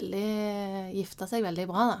gifta seg veldig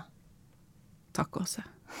bra, da. Takk også.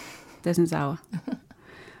 Det synes jeg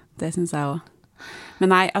også. Men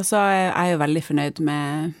nei, altså, jeg er jo veldig fornøyd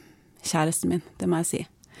med kjæresten min, det må jeg si.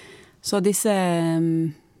 Så disse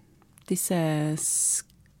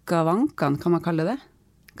skavankene, kan man kalle det?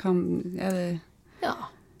 Ja.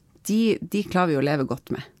 De klarer vi å leve godt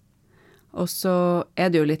med. Og så er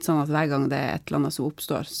det jo litt sånn at hver gang det er et eller annet som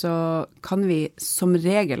oppstår, så kan vi som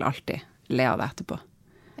regel alltid le av det etterpå.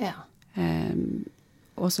 Ja.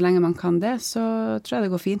 Og så lenge man kan det, så tror jeg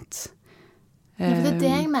det går fint. Ja, for det er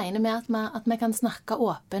det jeg mener med at vi kan snakke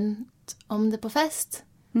åpent om det på fest.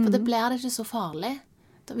 For det blir det ikke så farlig.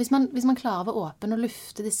 Hvis man klarer å være åpen og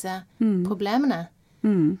lufte disse problemene,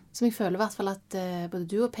 som jeg føler i hvert fall at både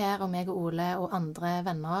du og Per og meg og Ole og andre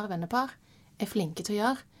vennepar er flinke til å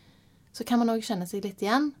gjøre, så kan man også kjenne seg litt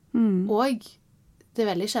igjen. Og det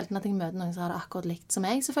er veldig sjelden at jeg møter noen som har det akkurat likt som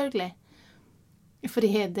meg, selvfølgelig. Fordi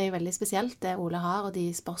det er veldig spesielt det Ole har, og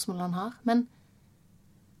de spørsmålene han har. Men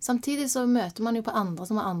samtidig så møter man jo på andre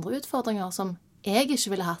som har andre utfordringer som jeg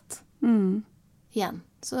ikke ville hatt igjen.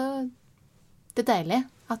 Så det er deilig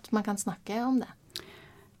at man kan snakke om det.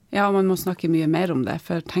 Ja, man må snakke mye mer om det,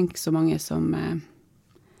 for tenk så mange som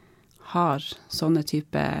har sånne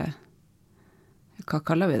type, hva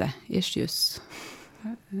kaller vi det? Issues.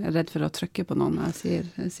 Jeg er redd for å trykke på noen når jeg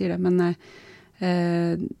sier det, men det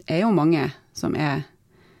er jo mange som er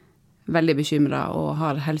veldig bekymret og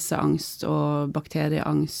har helseangst og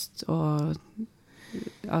bakterieangst og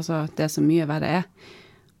altså det som mye verre er.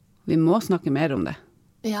 Vi må snakke mer om det.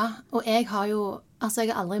 Ja, og jeg har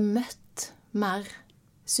aldri møtt mer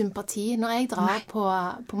sympati når jeg drar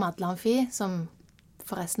på Madla Amfi, som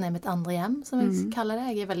forresten er mitt andre hjem, som jeg kaller det.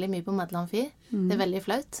 Jeg er veldig mye på Madla Amfi. Det er veldig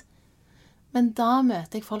flaut. Men da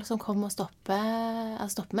møter jeg folk som kommer og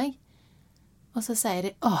stopper meg. Og så sier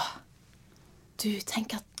de, du,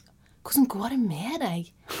 tenk at, hvordan går det med deg?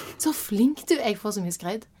 Så flink du, jeg får så mye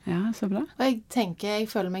skrøyd. Ja, så bra. Og jeg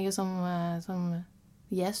føler meg jo som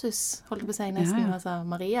Jesus, holdt på å si nesten, altså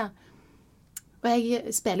Maria. Og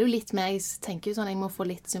jeg spiller jo litt med, jeg tenker jo sånn, jeg må få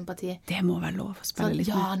litt sympati. Det må være lov å spille litt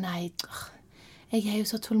med. Ja, nei, jeg er jo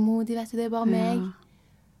så tålmodig, vet du, det er bare meg.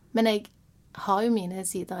 Men jeg har jo mine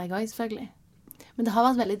sider, jeg også, selvfølgelig. Men det har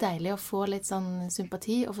vært veldig deilig å få litt sånn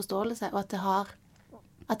sympati og forståelse, og at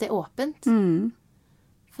det er åpent.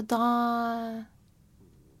 For da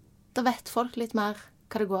vet folk litt mer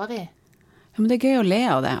hva det går i. Ja, men det er gøy å le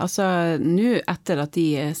av det. Altså, nå etter at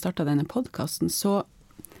de startet denne podcasten, så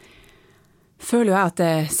føler jeg at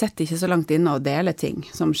det sitter ikke så langt inne å dele ting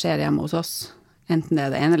som skjer hjemme hos oss. enten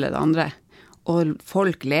det det ene eller det andre. Og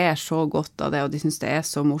folk ler så godt av det, og de synes det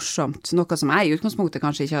så morsomt. Noe som jeg i utgangspunktet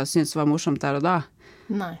kanskje ikke synes var morsomt der og da.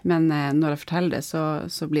 Nei. Men når jeg forteller det,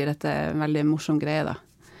 så blir dette en veldig morsom greie da.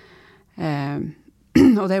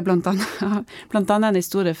 Og det blant annet en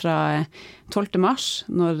historie fra 12. mars,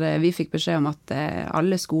 når vi fikk beskjed om at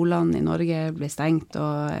alle skolene i Norge ble stengt,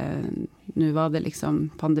 og nå var det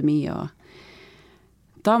liksom pandemi. Og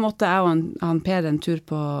da måtte jeg og han Per en tur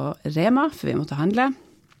på Rema, for vi måtte handle.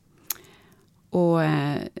 Og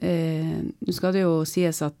nå skal det jo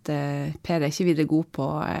sies at Per ikke videre god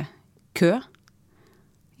på kø,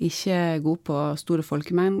 ikke god på store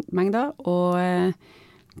folkemengder, og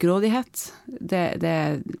grådighet, det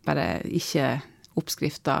bare ikke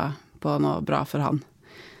oppskrifter på noe bra for han.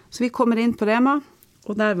 Så vi kommer inn på Rema,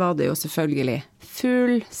 og der var det jo selvfølgelig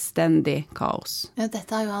fullstendig kaos. Ja,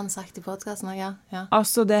 dette har jo han sagt i podcasten, ja.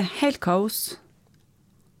 Altså, det helt kaos,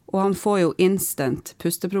 og han får jo instant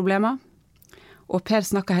pusteproblemer. Og Per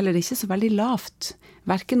snakker heller ikke så veldig lavt,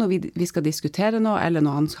 hverken når vi skal diskutere noe, eller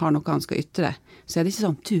når han har noe han skal ytre. Så det ikke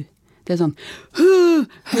sånn, det sånn,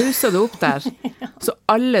 hauser det opp der. Så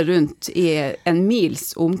alle rundt i en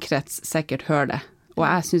mils omkrets sikkert hører det. Og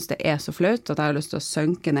jeg synes det så flaut at jeg har lyst til å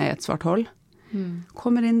synke ned i et svart hold.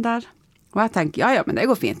 Kommer inn der, og jeg tenker, ja, men det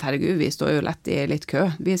går fint, herregud, vi står jo lett i litt kø.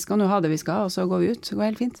 Vi skal nå ha det vi skal, og så går vi ut, så går det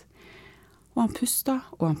helt fint. Og han puster,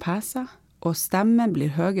 og han peser, og stemmen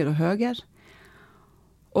blir høyere og høyere.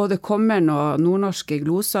 Og det kommer noen nordnorske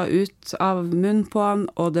gloser ut av munnen på han,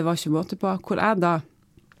 og det var ikke måte på. Hvor da?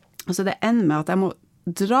 Altså det ender med at jeg må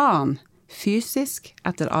dra han fysisk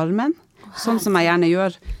etter armen, sånn som jeg gjerne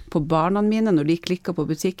gjør på barna mine når de klikker på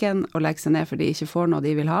butikken og legger seg ned for de ikke får noe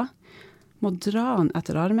de vil ha. Må dra han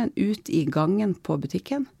etter armen ut i gangen på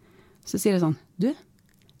butikken. Så sier jeg sånn, du,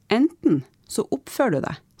 enten så oppfører du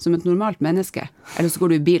deg som et normalt menneske, eller så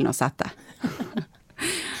går du i bilen og setter deg.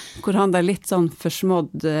 Hvor han der litt sånn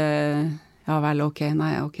forsmådd, ja vel, ok,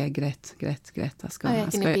 greit, jeg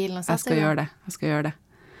skal gjøre det.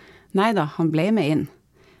 Neida, han ble med inn,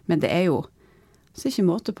 men det jo, så ikke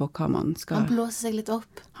måte på hva man skal... Han blåser seg litt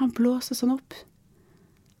opp. Han blåser sånn opp,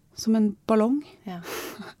 som en ballong,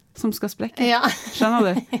 som skal sprekke. Ja.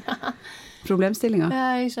 Skjønner du? Ja. Problemstillinga. Ja,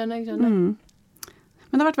 jeg skjønner.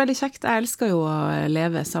 Men det har vært veldig kjekt. Jeg elsker jo å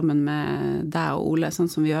leve sammen med deg og Ole, sånn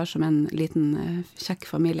som vi gjør som en liten kjekk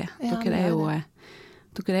familie. Ja,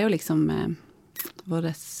 dere jo liksom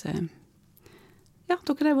våres... Ja,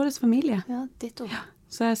 dere våres familie. Ja, ditt ord. Ja.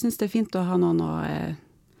 Så jeg synes det fint å ha noen å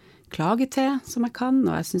klage til som jeg kan,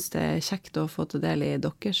 og jeg synes det kjekt å få til del i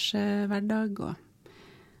deres hverdag, og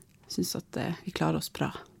jeg synes at vi klarer oss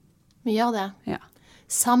bra. Vi gjør det. Ja.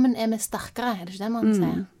 Sammen vi sterkere, det ikke det man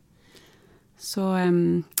sier? Så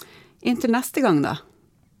inntil neste gang da,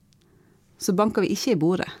 så banker vi ikke i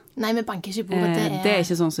bordet. Nei, vi banker ikke i bordet. Det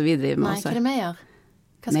ikke sånn som vi driver med. Nei, hva det vi gjør?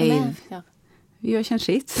 Hva skal vi gjøre? Vi gjør ikke en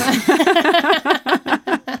skit.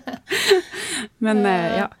 Men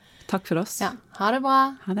ja, takk for oss. Ja, ha det bra.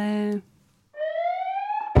 Ha det.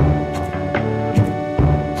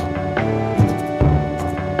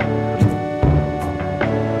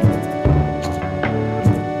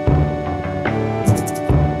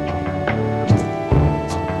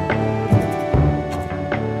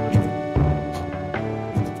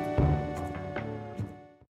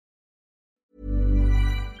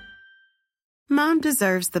 Mom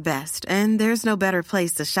deserves the best, and there's no better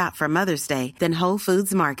place to shop for Mother's Day than Whole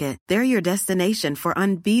Foods Market. They're your destination for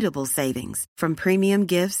unbeatable savings, from premium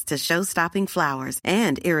gifts to show-stopping flowers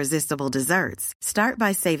and irresistible desserts. Start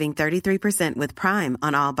by saving 33% with Prime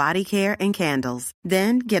on all body care and candles.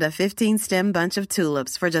 Then get a 15-stem bunch of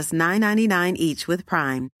tulips for just $9.99 each with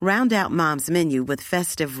Prime. Round out Mom's menu with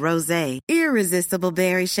festive rosé, irresistible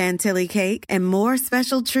berry chantilly cake, and more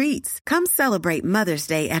special treats. Come celebrate Mother's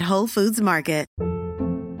Day at Whole Foods Market.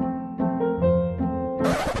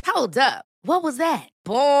 Hold up. What was that?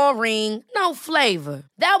 Boring. No flavor.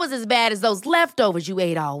 That was as bad as those leftovers you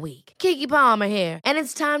ate all week. Keke Palmer here, and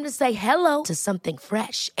it's time to say hello to something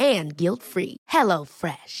fresh and guilt-free. Hello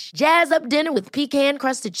Fresh. Jazz up dinner with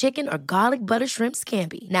pecan-crusted chicken or garlic butter shrimp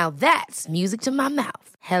scampi. Now that's music to my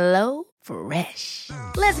mouth. Hello Fresh.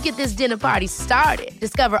 Let's get this dinner party started.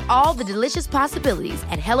 Discover all the delicious possibilities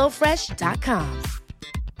at HelloFresh.com.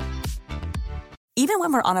 Even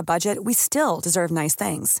when we're on a budget, we still deserve nice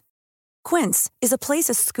things. Quince is a place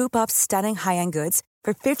to scoop up stunning high-end goods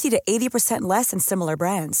for 50 to 80% less than similar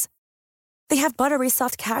brands. They have buttery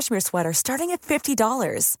soft cashmere sweaters starting at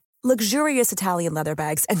 $50, luxurious Italian leather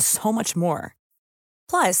bags, and so much more.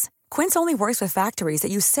 Plus, Quince only works with factories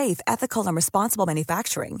that use safe, ethical, and responsible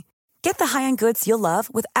manufacturing. Get the high-end goods you'll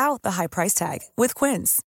love without the high price tag with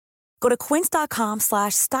Quince. Go to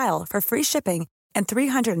quince.com/style for free shipping and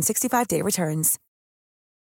 365-day returns.